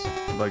buy this?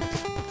 like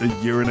a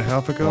year and a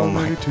half ago,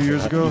 maybe 2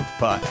 years ago. You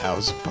bought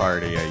House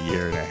Party a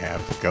year and a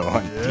half ago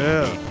on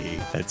DVD.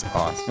 That's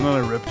awesome. And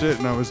then I ripped it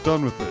and I was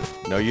done with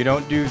it. No, you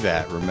don't do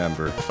that,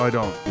 remember. I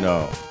don't.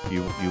 No,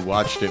 you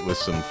watched it with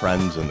some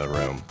friends in the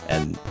room,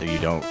 and you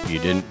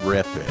didn't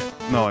rip it.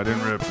 No, I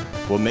didn't rip.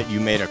 Well, you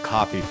made a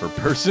copy for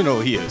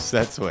personal use.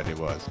 That's what it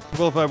was.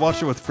 Well, if I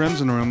watch it with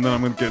friends in the room, then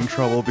I'm going to get in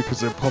trouble because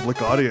they're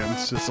public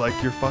audience. It's like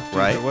you're fucked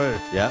Right? either way.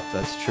 Yeah,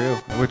 that's true.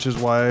 Which is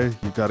why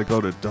you got to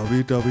go to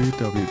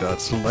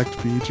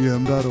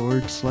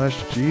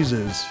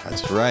www.selectbgm.org/Jesus.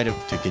 That's right.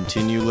 To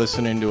continue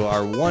listening to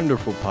our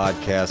wonderful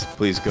podcast,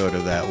 please go to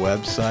that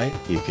website.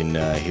 You can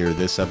hear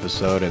this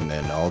episode and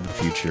then all the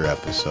future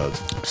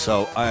episodes.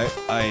 So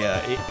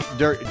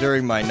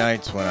during my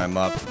nights when I'm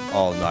up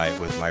all night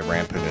with my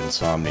rampant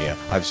insomnia,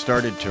 I've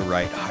started to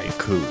write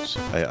haikus.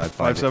 I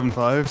find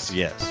 575s?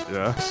 Yes.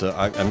 Yeah. So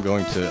I'm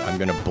going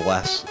to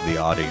bless the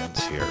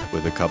audience here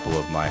with a couple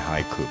of my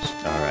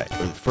haikus. All right.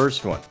 The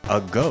first one: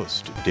 a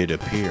ghost did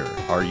appear.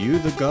 Are you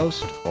the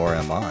ghost or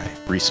am I?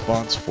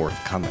 Response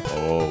forthcoming.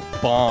 Oh,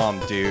 bomb,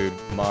 dude.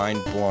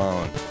 Mind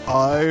blown.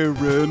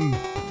 Iron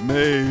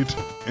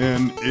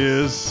Maiden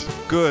is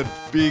good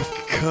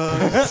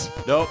because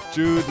Nope.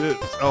 Judith.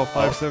 Oh,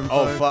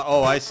 575.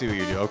 Oh, I see what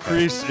you do. Okay.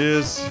 Priest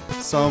is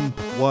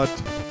somewhat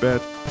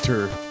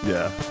better.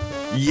 Yeah.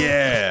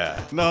 Yeah.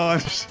 No.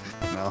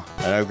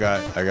 And I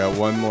got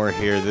one more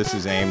here. This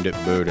is aimed at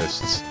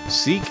Buddhists.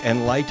 Seek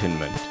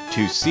enlightenment.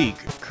 To seek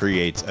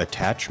creates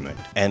attachment.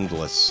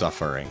 Endless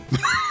suffering.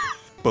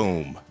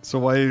 Boom. So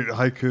why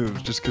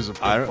haiku? Just because of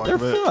the fuck They're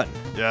of it? fun.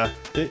 Yeah,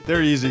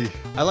 they're easy.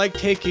 I like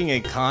taking a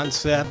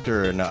concept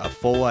or a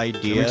full And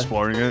idea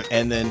exploring it.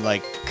 and then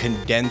like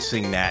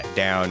condensing that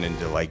down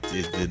into like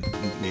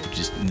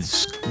just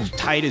as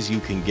tight as you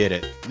can get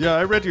it. Yeah,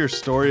 I read your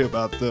story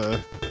about the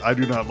 "I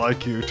do not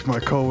like you" to my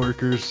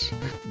coworkers.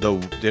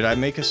 Did I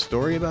make a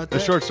story about The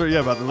that? short story, yeah,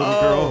 about the little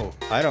girl.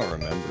 I don't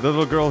remember. The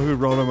little girl who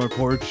wrote on my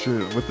porch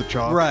with the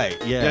chalk. Right,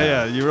 yeah.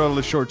 Yeah, you wrote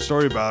a short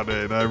story about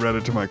it, and I read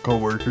it to my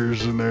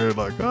coworkers, and they're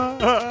like,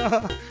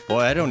 ah.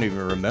 Boy, I don't even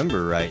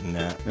remember writing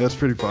that. That's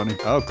pretty funny.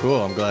 Oh,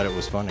 cool. I'm glad it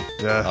was funny.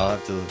 Yeah. I'll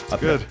have to.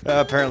 good.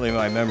 Apparently,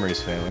 my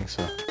memory's failing,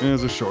 so. It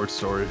was a short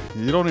story.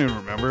 You don't even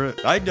remember it.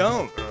 I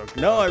don't.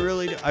 Okay. No, I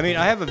really do. I mean,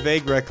 I have a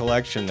vague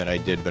recollection that I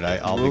did, but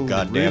I'll Well, be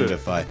goddamned read it.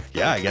 if I.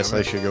 Yeah, I guess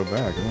I should go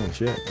back. Oh,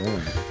 shit.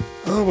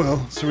 Oh,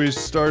 well. So we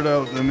start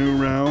out the new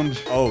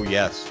round. Oh,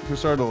 yes. Who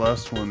started the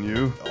last one?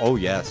 You? Oh,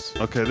 yes.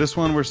 Okay, this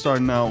one we're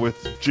starting out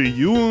with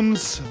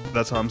Ji-yoon's.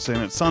 That's how I'm saying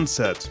it.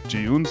 Sunset.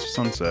 Ji-yoon's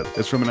Sunset.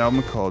 It's from an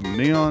album called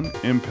Neon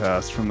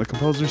Impasse from the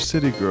composer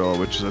City Girl,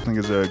 which I think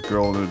is a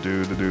girl and a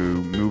dude to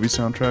do movie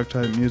soundtrack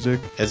type music.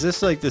 Is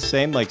this like the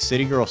same like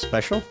City Girl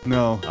special?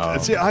 No. Oh.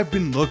 See, I've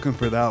been looking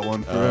for that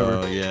one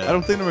forever. Oh, yeah. I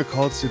don't think they were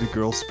called City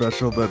Girl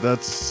Special, but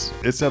it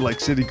said like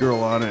City Girl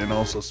on it and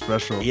also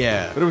special.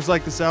 Yeah. But it was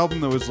like this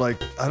album that was like,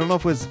 I don't know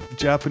if it was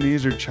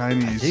Japanese or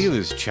Chinese. I think it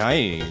was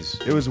Chinese.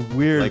 It was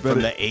weird, Like but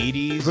from it, the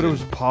 80s. but it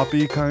was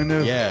poppy kind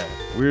of. Yeah.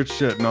 Weird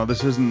shit. No,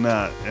 this isn't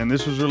that. And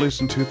this was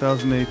released in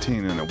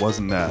 2018, and it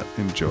wasn't that.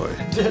 Enjoy.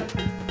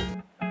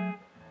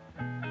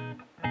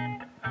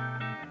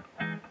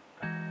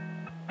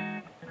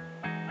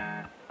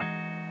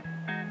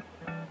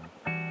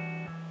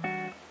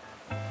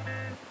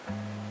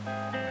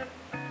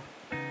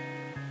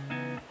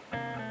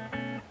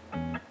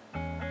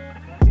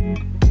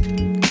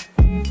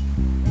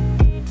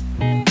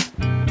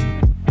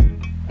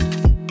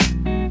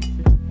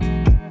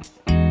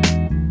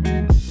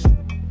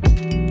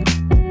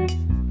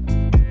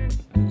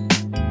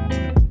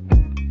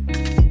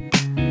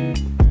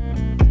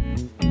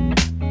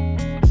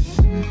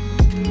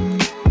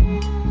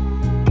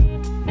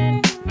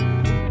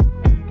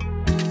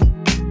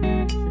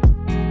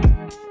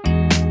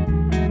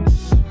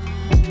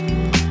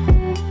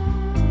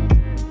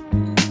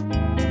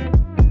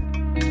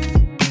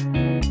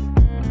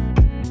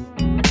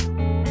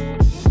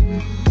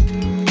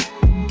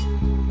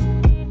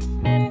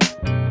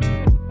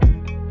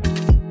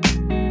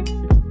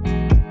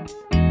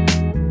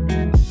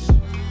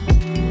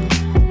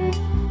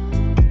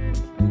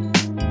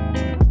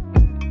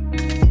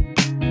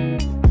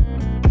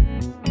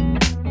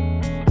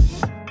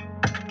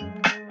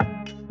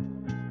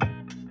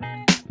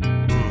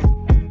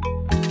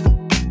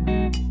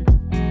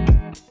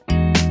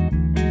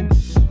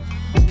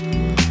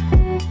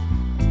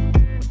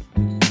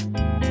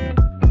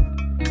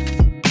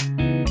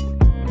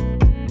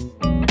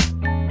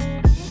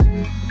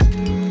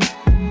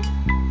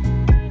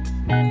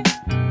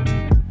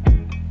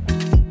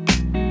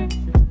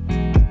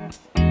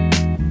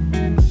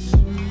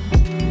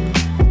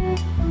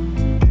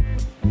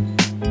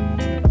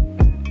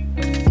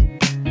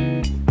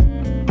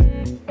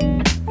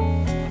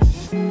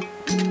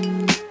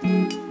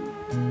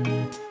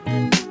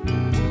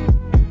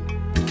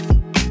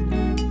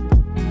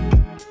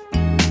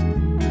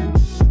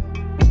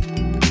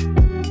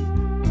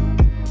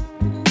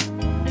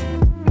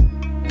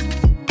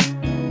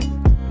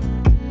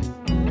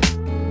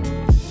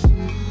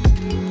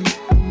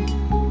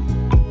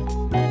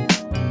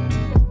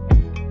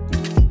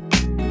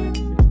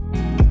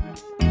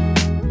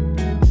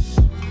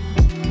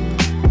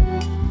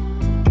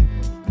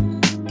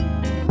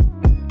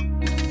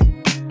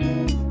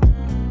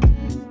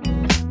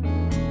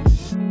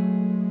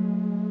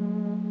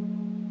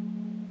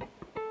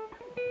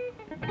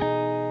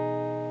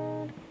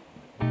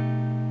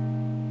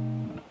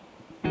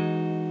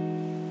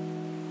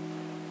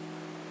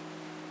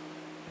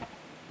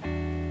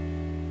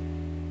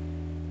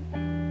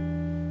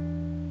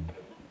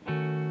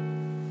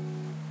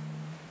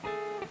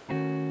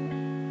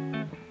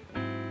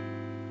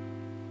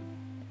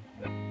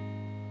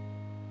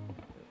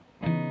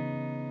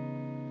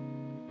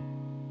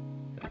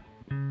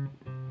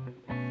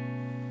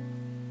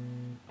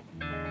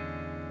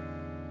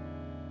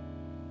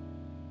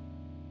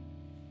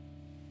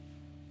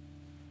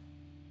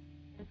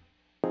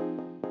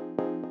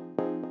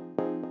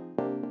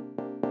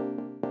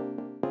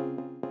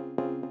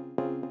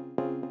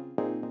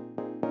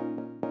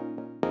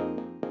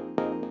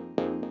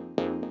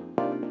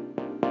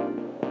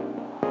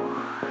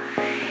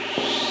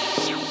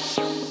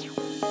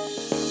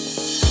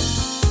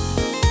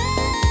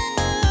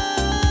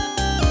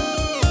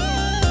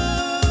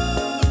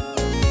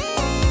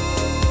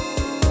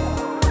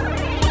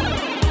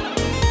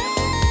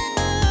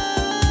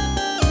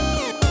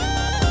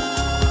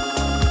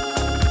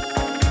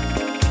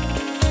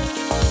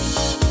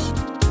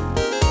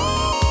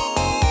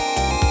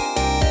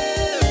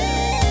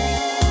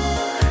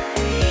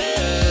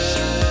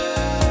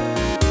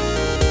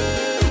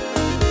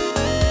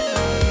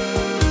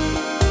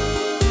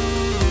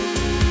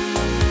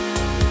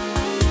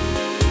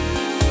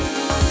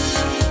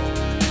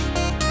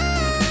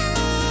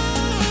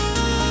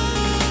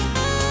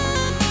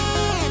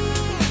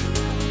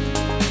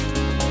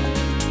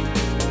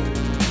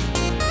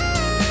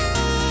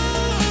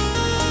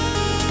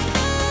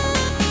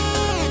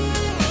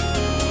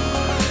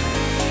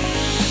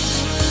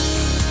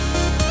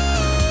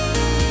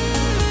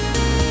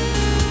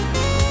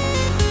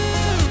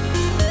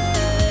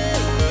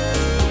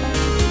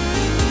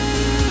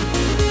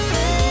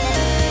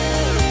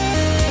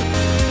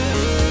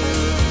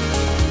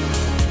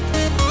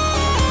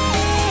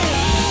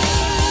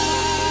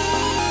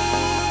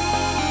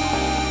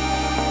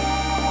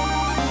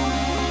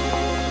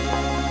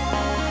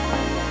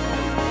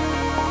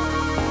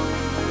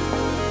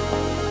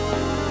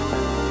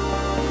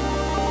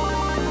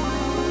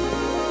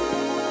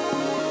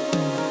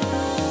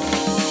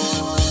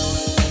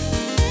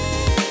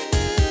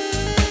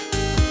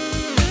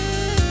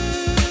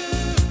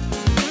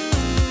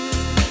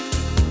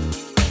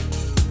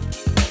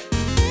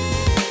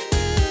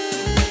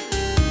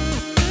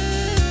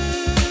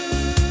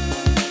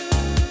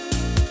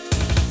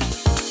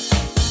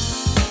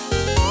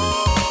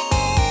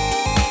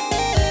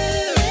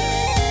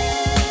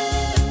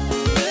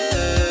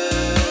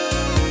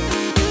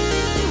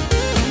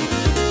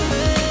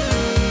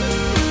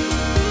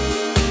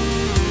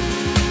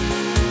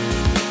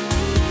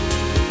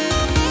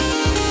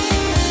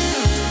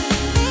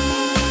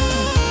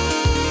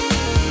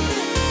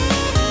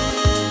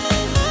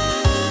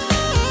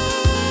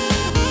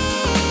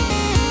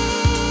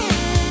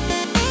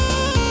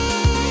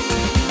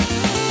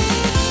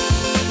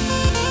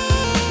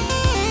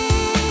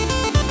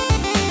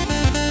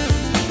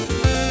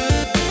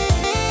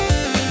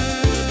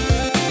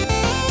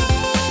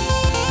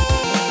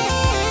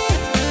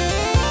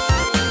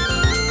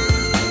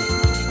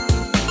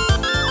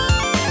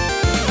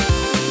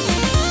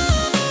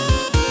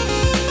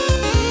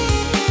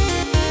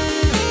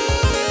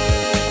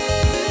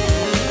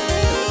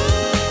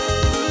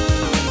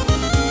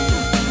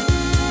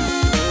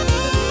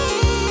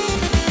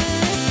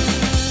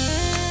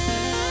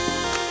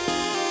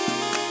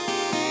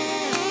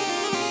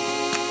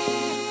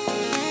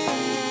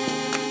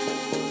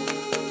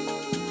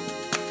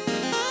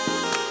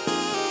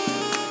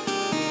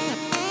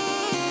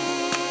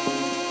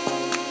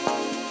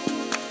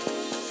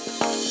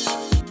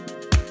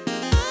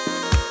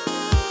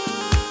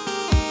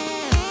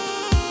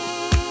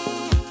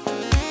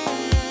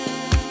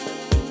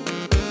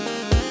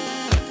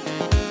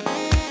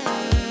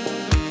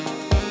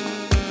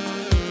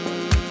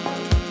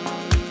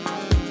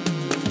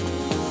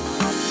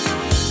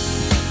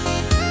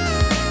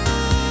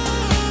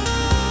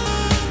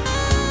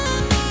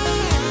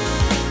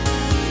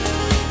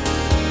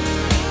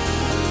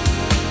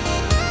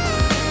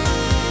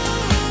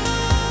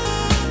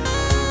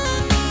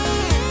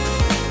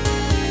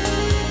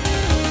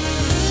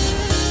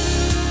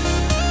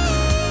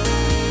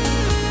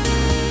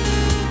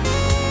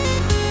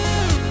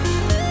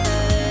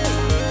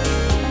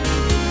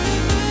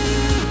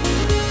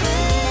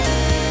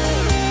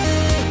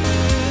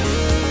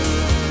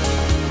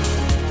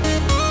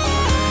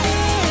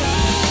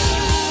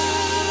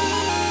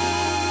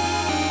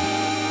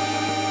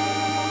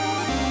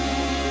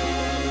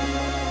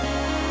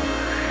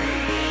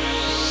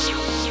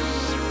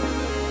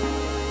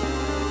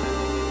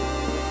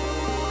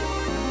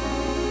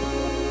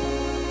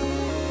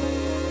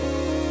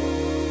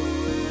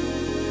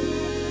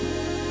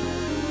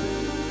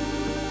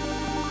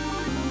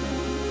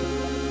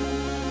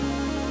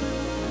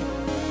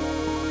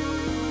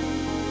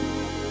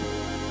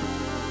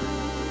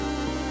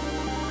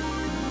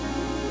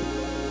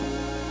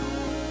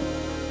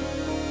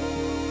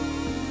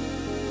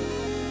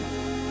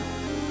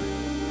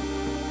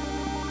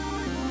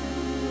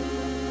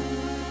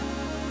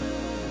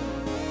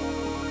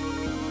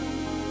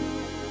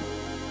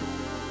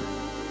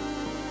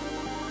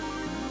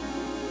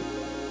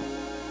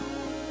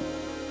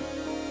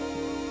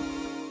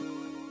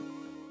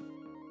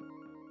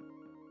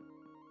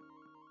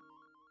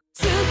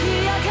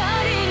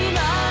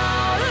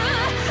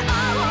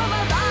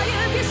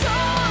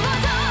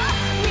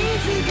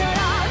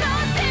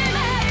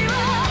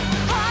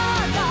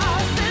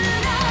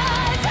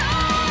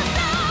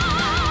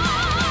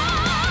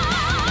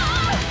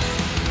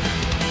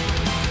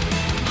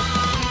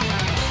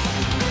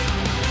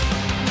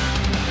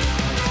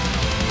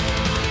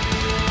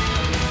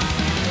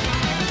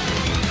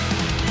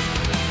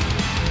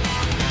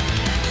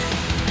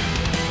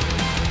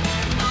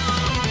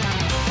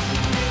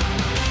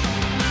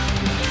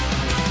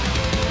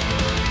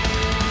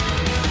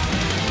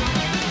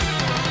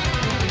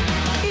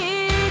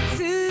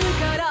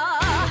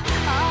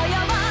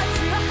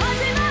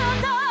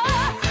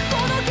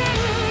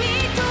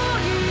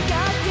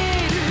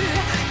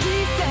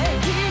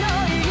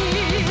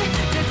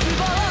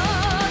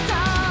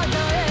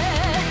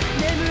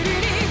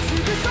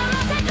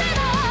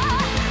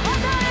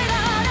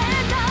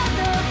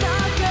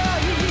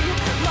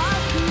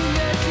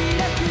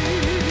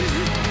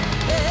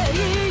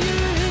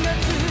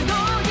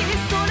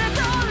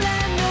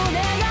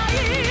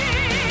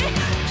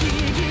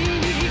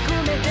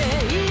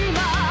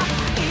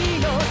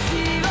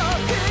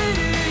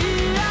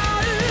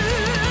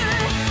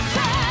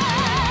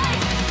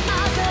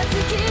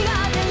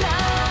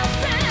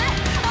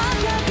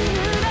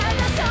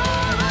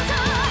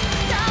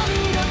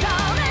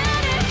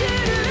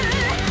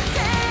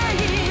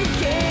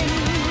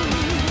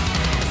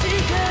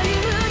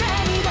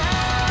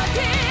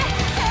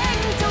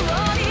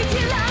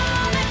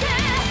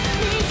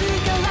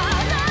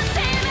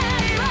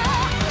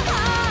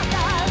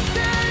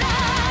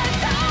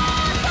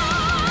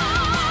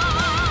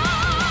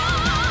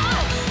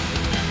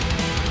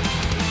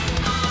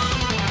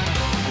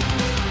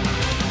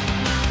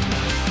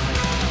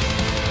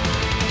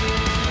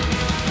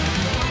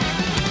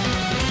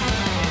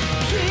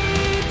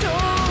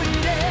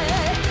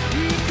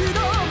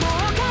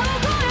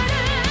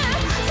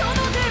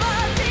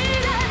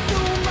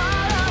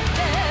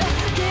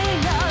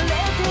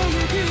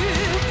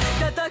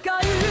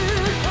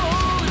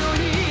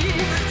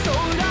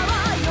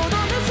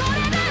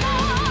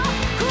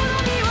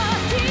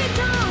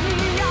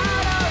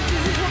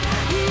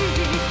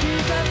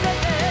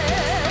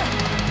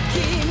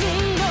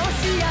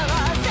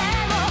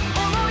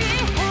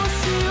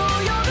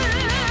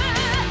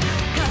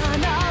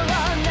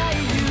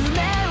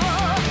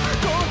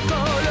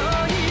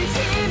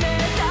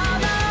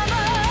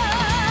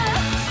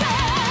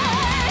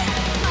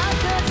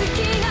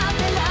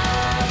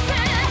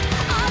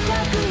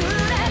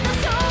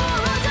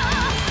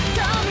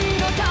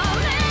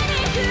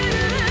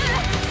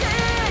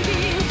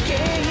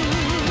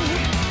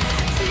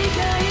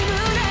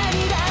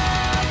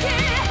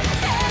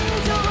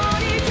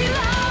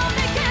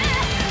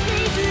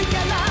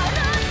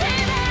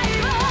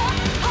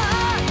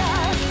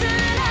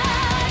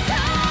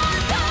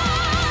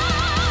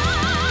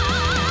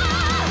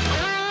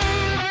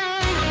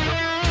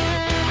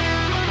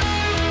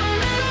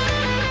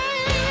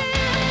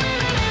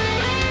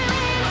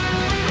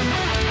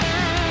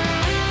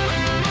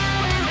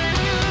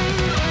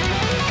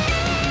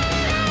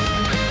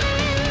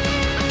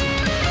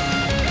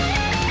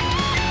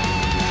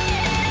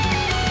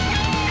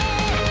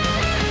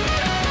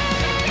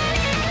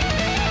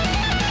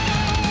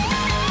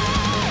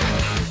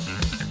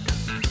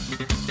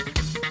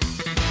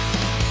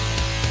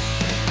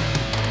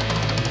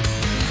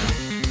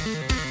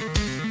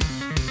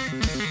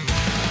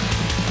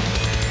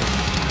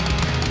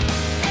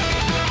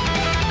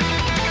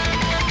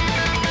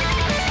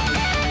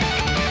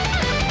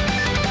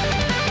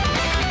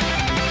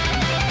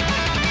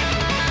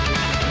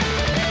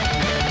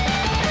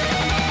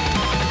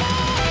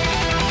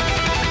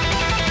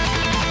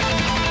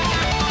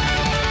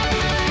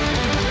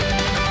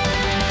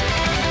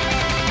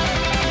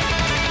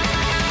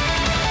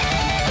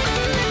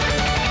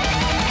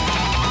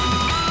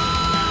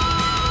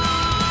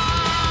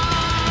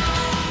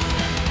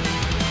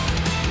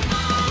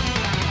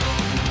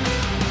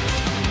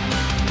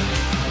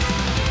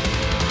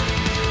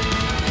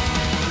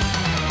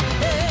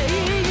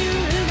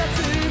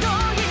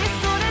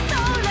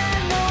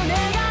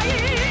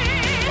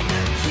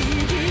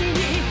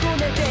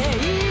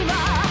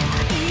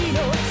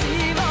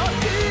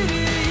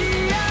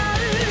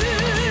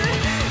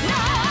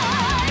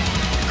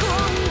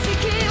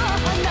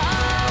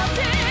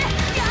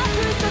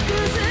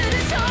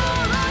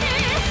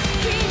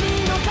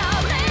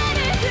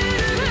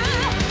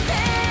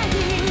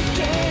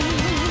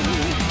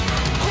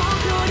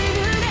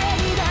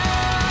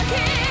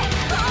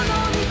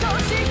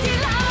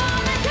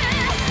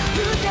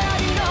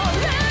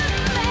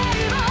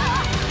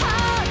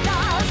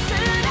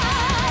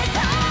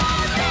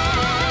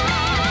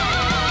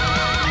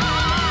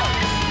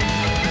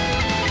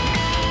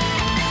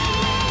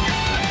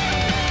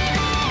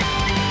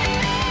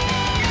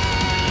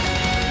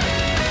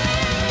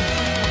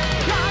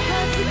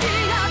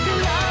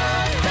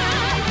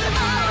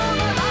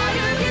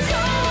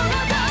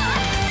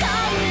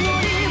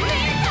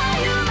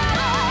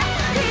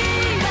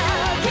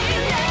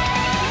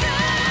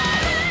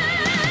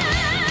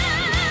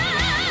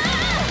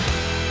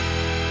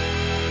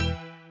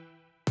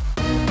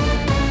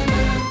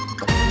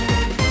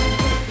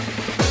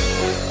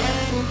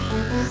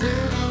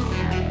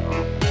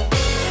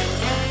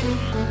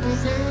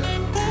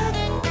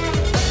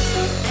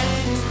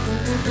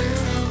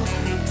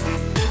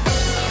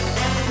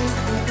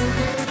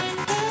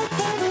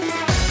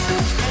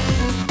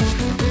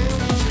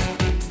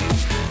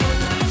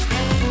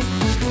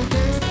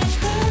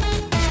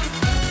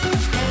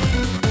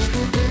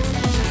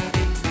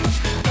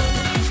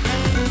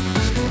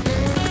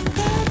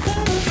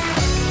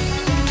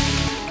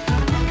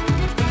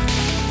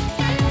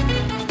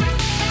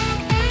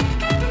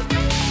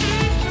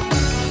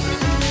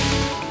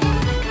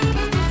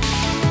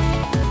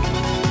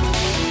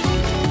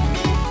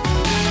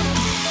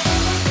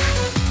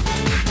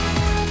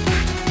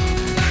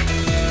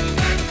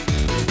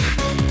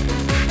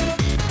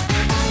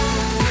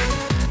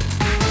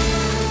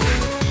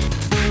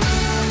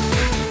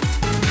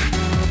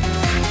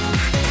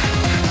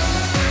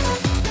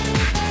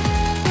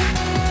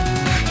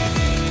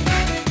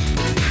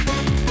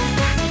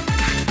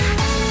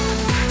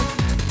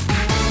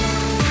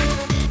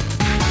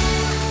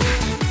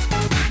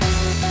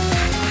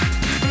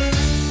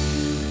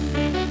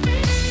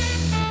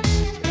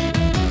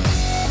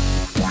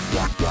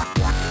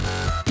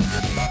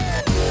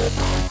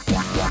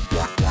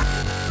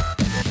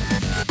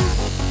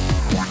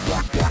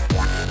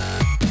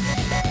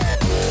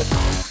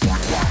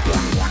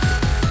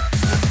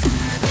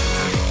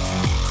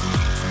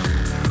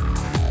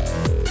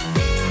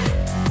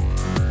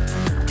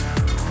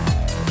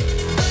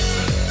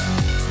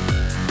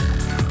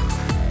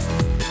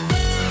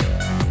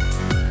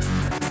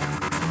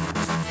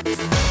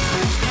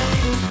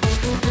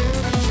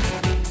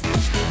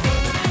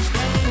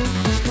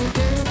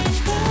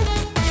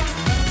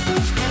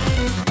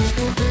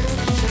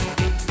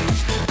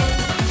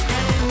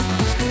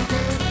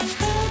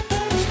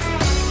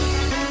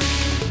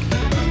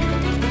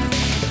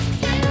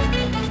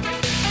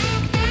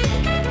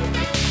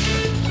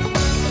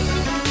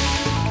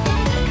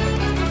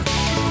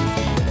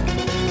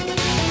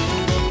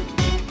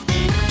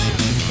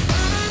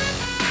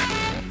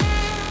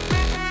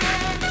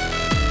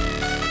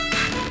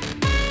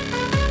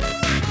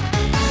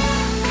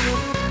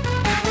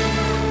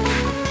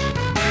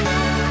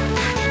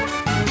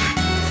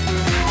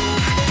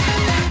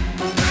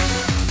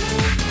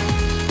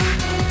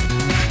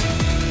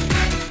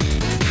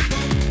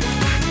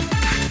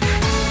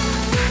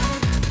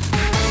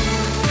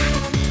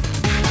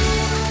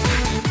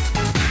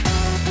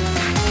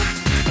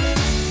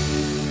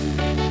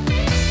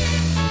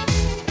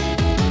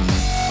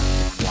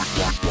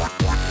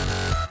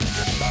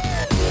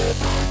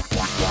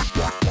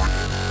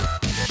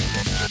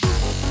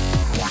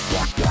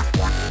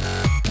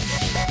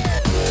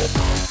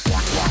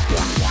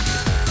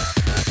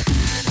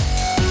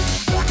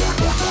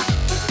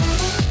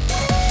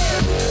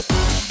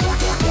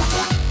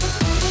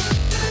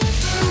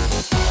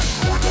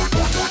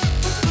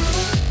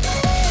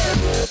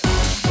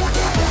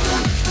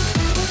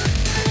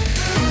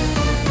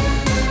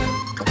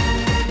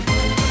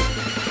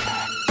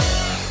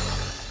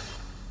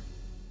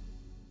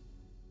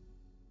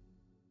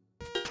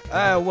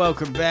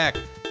 Welcome back.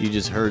 You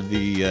just heard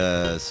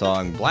the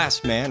song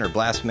Blast Man or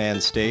Blast Man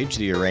Stage,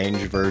 the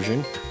arranged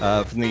version,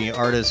 from the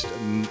artist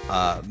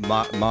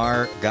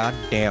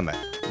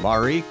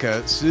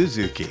Marika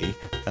Suzuki,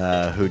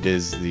 who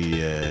did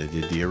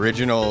the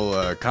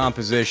original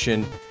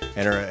composition,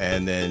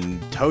 and then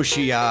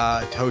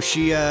Toshia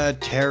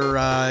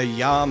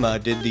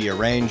Terayama did the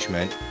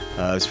arrangement.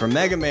 It's from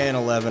Mega Man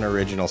 11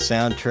 original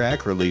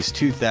soundtrack, released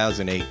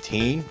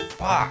 2018.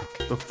 Fuck.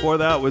 Before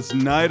that was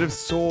Knight of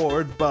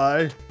Sword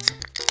by...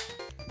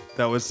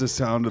 That was the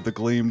sound of the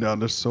gleam down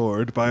the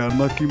sword by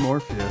Unlucky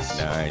Morpheus.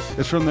 Nice.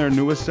 It's from their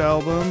newest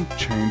album,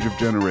 Change of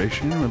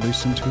Generation,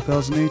 released in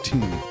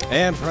 2018.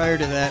 And prior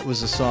to that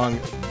was the song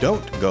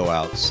Don't Go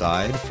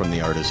Outside from the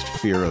artist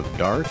Fear of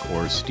Dark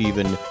or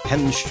Stephen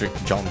Henstrick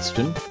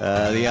Johnston.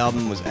 The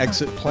album was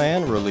Exit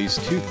Plan,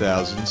 released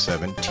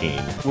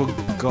 2017. Well,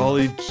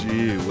 golly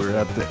gee, we're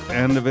at the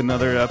end of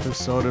another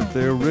episode of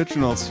the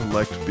original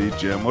Select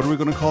BGM. What are we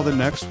going to call the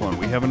next one?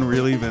 We haven't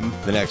really even...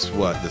 The next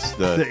what?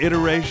 The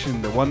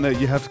iteration, the one that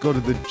you have to go to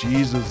the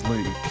Jesus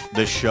link.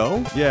 The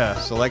show? Yeah.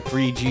 Select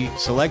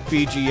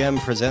BGM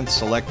presents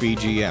Select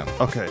BGM.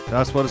 Okay,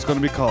 that's what it's going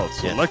to be called.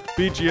 Yeah. Select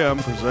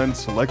BGM presents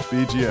Select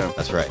BGM.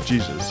 That's right.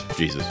 Jesus.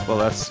 Well,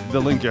 That's the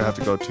link you have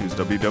to go to is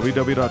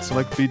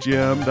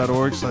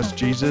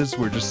www.selectbgm.org/Jesus.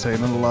 We're just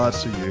saying it a lot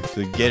so you...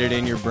 to get it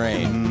in your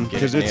brain,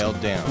 get it nailed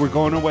down. We're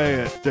going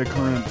away at the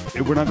current...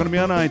 We're not going to be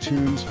on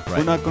iTunes. Right.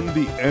 We're not going to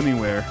be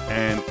anywhere.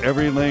 And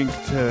every link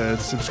to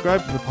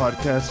subscribe to the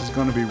podcast is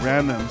going to be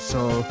random.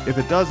 So if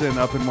it does end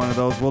up in one of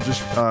those, we'll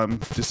just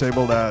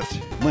disable that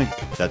link.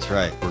 That's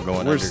right. We're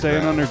going We're underground.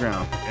 staying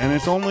underground. And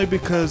it's only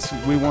because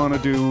we want to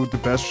do the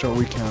best show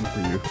we can for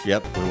you.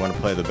 Yep. We want to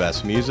play the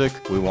best music.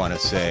 We want to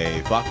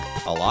say fuck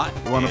a lot.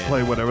 We want to and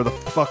play whatever the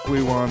fuck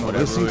we want to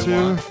whatever listen we to.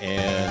 want.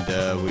 And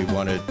we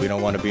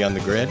don't want to be on the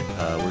grid.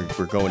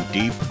 We're going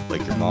deep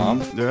like your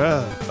mom.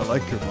 Yeah, I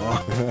like your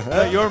mom.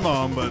 Not your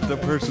mom, but the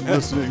person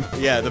listening.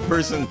 Yeah, the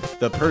person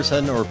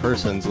or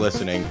persons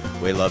listening,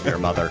 we love your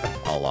mother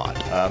a lot.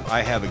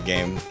 I have a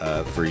game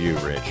for you,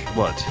 Rich.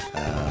 What?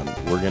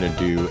 We're going to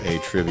do a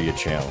trivia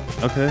challenge.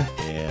 Okay.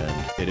 And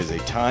it is a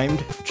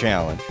timed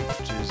challenge.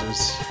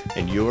 Jesus.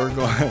 And you're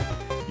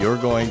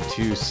going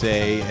to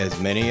say as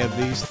many of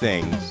these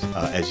things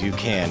as you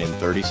can in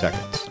 30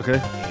 seconds. Okay.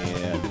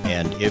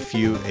 And if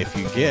you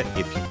get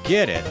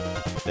it,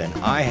 then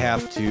I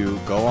have to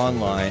go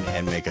online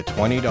and make a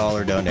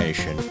 $20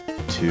 donation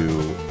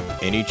to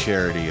any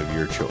charity of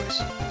your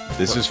choice.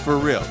 This is for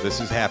real. This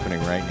is happening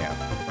right now.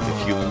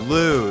 If you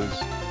lose,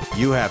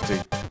 you have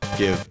to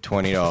give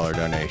 $20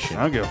 donation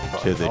I don't give a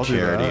fuck. to the I'll do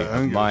charity that. I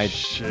don't of give a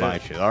shit. my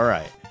choice. All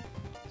right.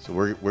 So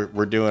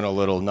we're doing a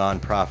little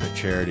non-profit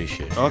charity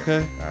shit here.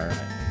 Okay. All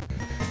right.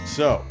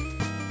 So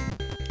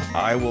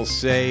I will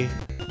say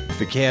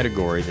the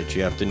category that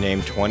you have to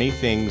name 20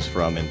 things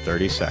from in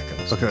 30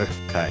 seconds. Okay.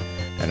 Okay.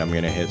 And I'm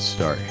going to hit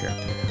start here.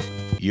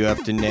 You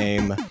have to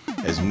name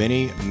as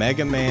many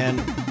Mega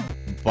Man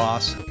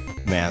boss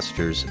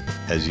masters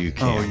as you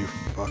can. Oh, you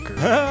fucker.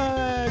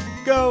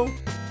 Go.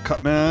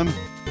 Cutman.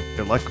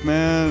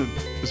 Electman.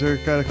 Is there a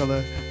guy called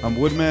that?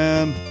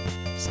 Woodman.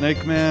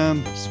 Snake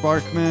Man.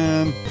 Spark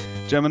Man.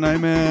 Gemini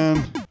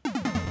Man.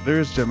 There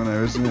is Gemini,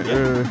 isn't it?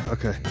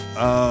 Okay.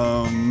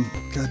 God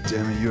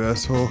damn it, you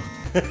asshole.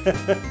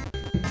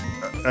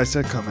 I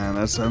said Cutman.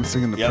 I'm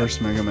thinking the Yep.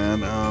 first Mega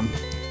Man.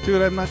 Dude,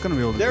 I'm not gonna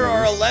be able to There do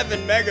are this.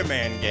 11 Mega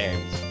Man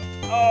games.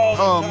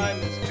 Oh, the time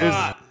is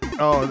hot.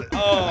 Oh,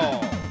 Oh.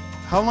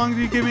 how long did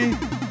you give me?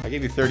 I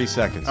gave you 30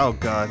 seconds. Oh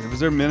God, was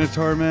there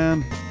Minotaur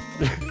Man?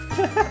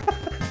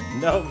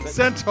 No.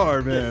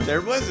 Centaur Man.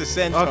 There was a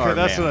Centaur Okay,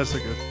 that's Man. what I was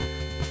thinking.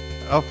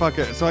 Oh fuck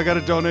it. So I gotta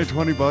donate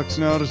 $20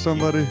 now to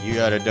somebody. You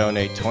got to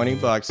donate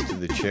 $20 to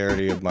the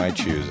charity of my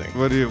choosing.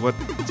 What is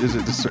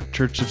it? The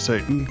Church of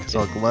Satan? Because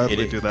I'll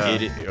gladly do that.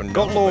 No,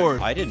 Go but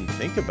Lord. I didn't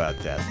think about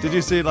that. Did though.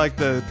 you see like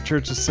the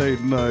Church of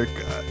Satan? Like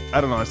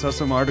I don't know. I saw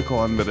some article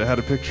on, but it had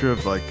a picture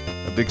of like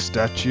a big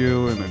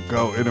statue and a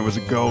goat, and it was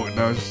a goat, and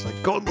I was just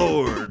like, "Go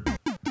Lord,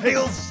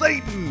 hail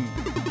Satan!"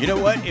 You know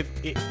what?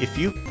 If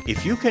you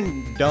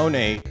can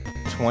donate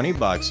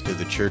 $20 to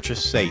the Church of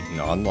Satan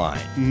online,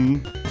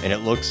 and it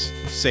looks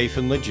safe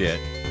and legit,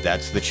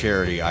 that's the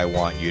charity I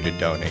want you to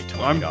donate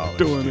 $20. I'm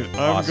doing it.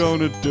 I'm Awesome. going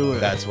to do it.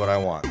 That's what I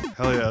want.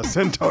 Hell yeah,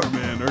 Centaur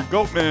Man or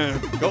Goat Man.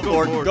 Goat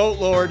Lord, Goat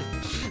Lord.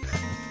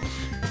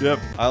 Yep,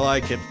 I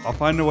like it. I'll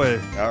find a way.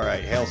 All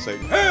right, hail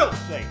Satan. Hail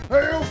Satan.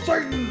 Hail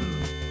Satan!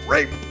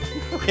 Rape.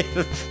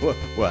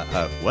 What?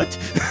 What?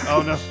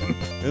 Oh, nothing.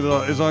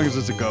 As long as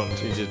it's a goat.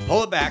 You just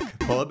pull it back.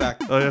 Pull it back.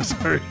 Oh yeah,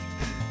 sorry.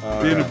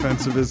 All Being right.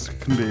 offensive as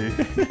can be.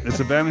 It's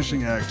a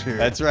vanishing act here.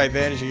 That's right,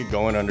 vanishing.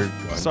 Going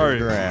Sorry,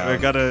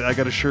 underground. I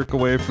gotta shirk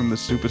away from the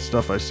stupid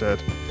stuff I said.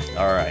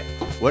 All right.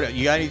 What?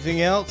 You got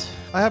anything else?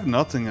 I have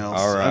nothing else.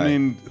 All right. I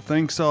mean,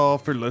 thanks all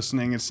for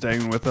listening and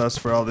staying with us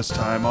for all this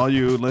time. All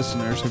you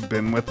listeners who've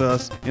been with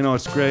us, you know,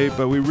 it's great,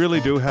 but we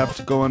really do have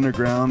to go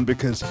underground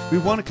because we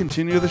want to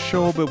continue the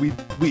show, but we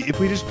if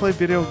we just play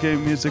video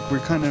game music, we're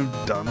kind of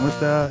done with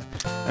that.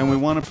 and we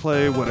want to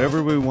play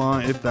whatever we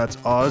want. If that's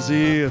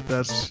Aussie, if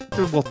that's,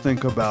 we'll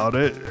think about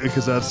it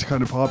because that's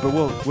kind of pop, but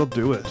we'll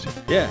do it.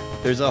 Yeah,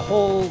 there's a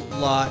whole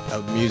lot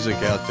of music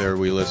out there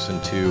we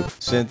listen to.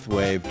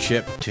 Synthwave,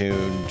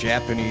 chiptune,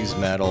 Japanese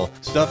metal,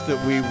 stuff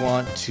that we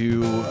want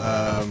to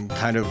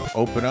kind of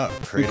open up.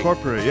 create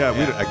Incorporate, yeah.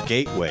 a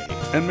gateway.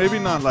 And maybe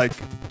not like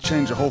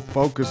change the whole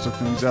focus of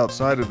things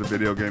outside of the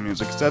video game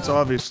music, 'cause that's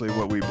obviously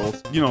what we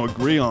both,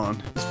 agree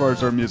on as far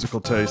as our musical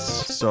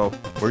tastes. So,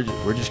 We're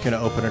just going to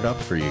open it up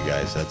for you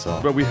guys, that's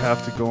all. but we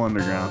have to go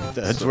underground.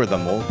 That's where the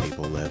mole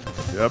people live.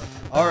 Yep.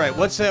 All right,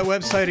 what's that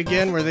website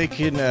again where they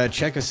can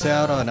check us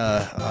out on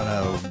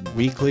a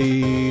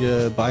weekly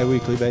to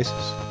bi-weekly basis?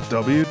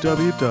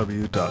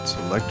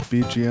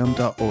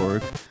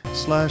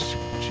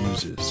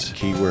 www.selectbgm.org/Jesus.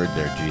 Keyword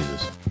there,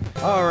 Jesus.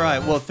 All right,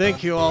 well,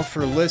 thank you all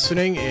for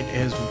listening.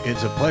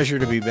 It's a pleasure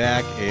to be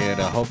back, and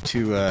I hope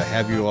to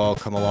have you all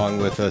come along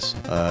with us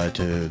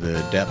to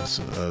the depths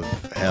of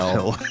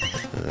hell.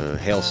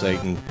 Hail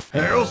Satan.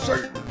 Hail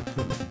Satan!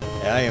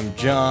 I am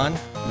John.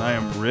 And I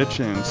am rich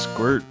and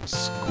squirt,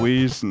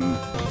 squeeze, and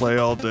play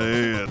all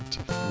day at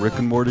Rick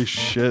and Morty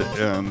shit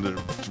and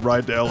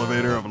ride the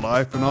elevator of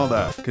life and all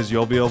that. Because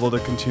you'll be able to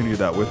continue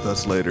that with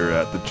us later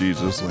at the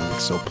Jesus link.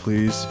 So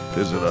please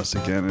visit us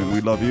again. And we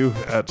love you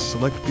at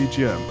Select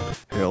BGM.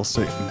 Hail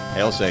Satan.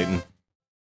 Hail Satan.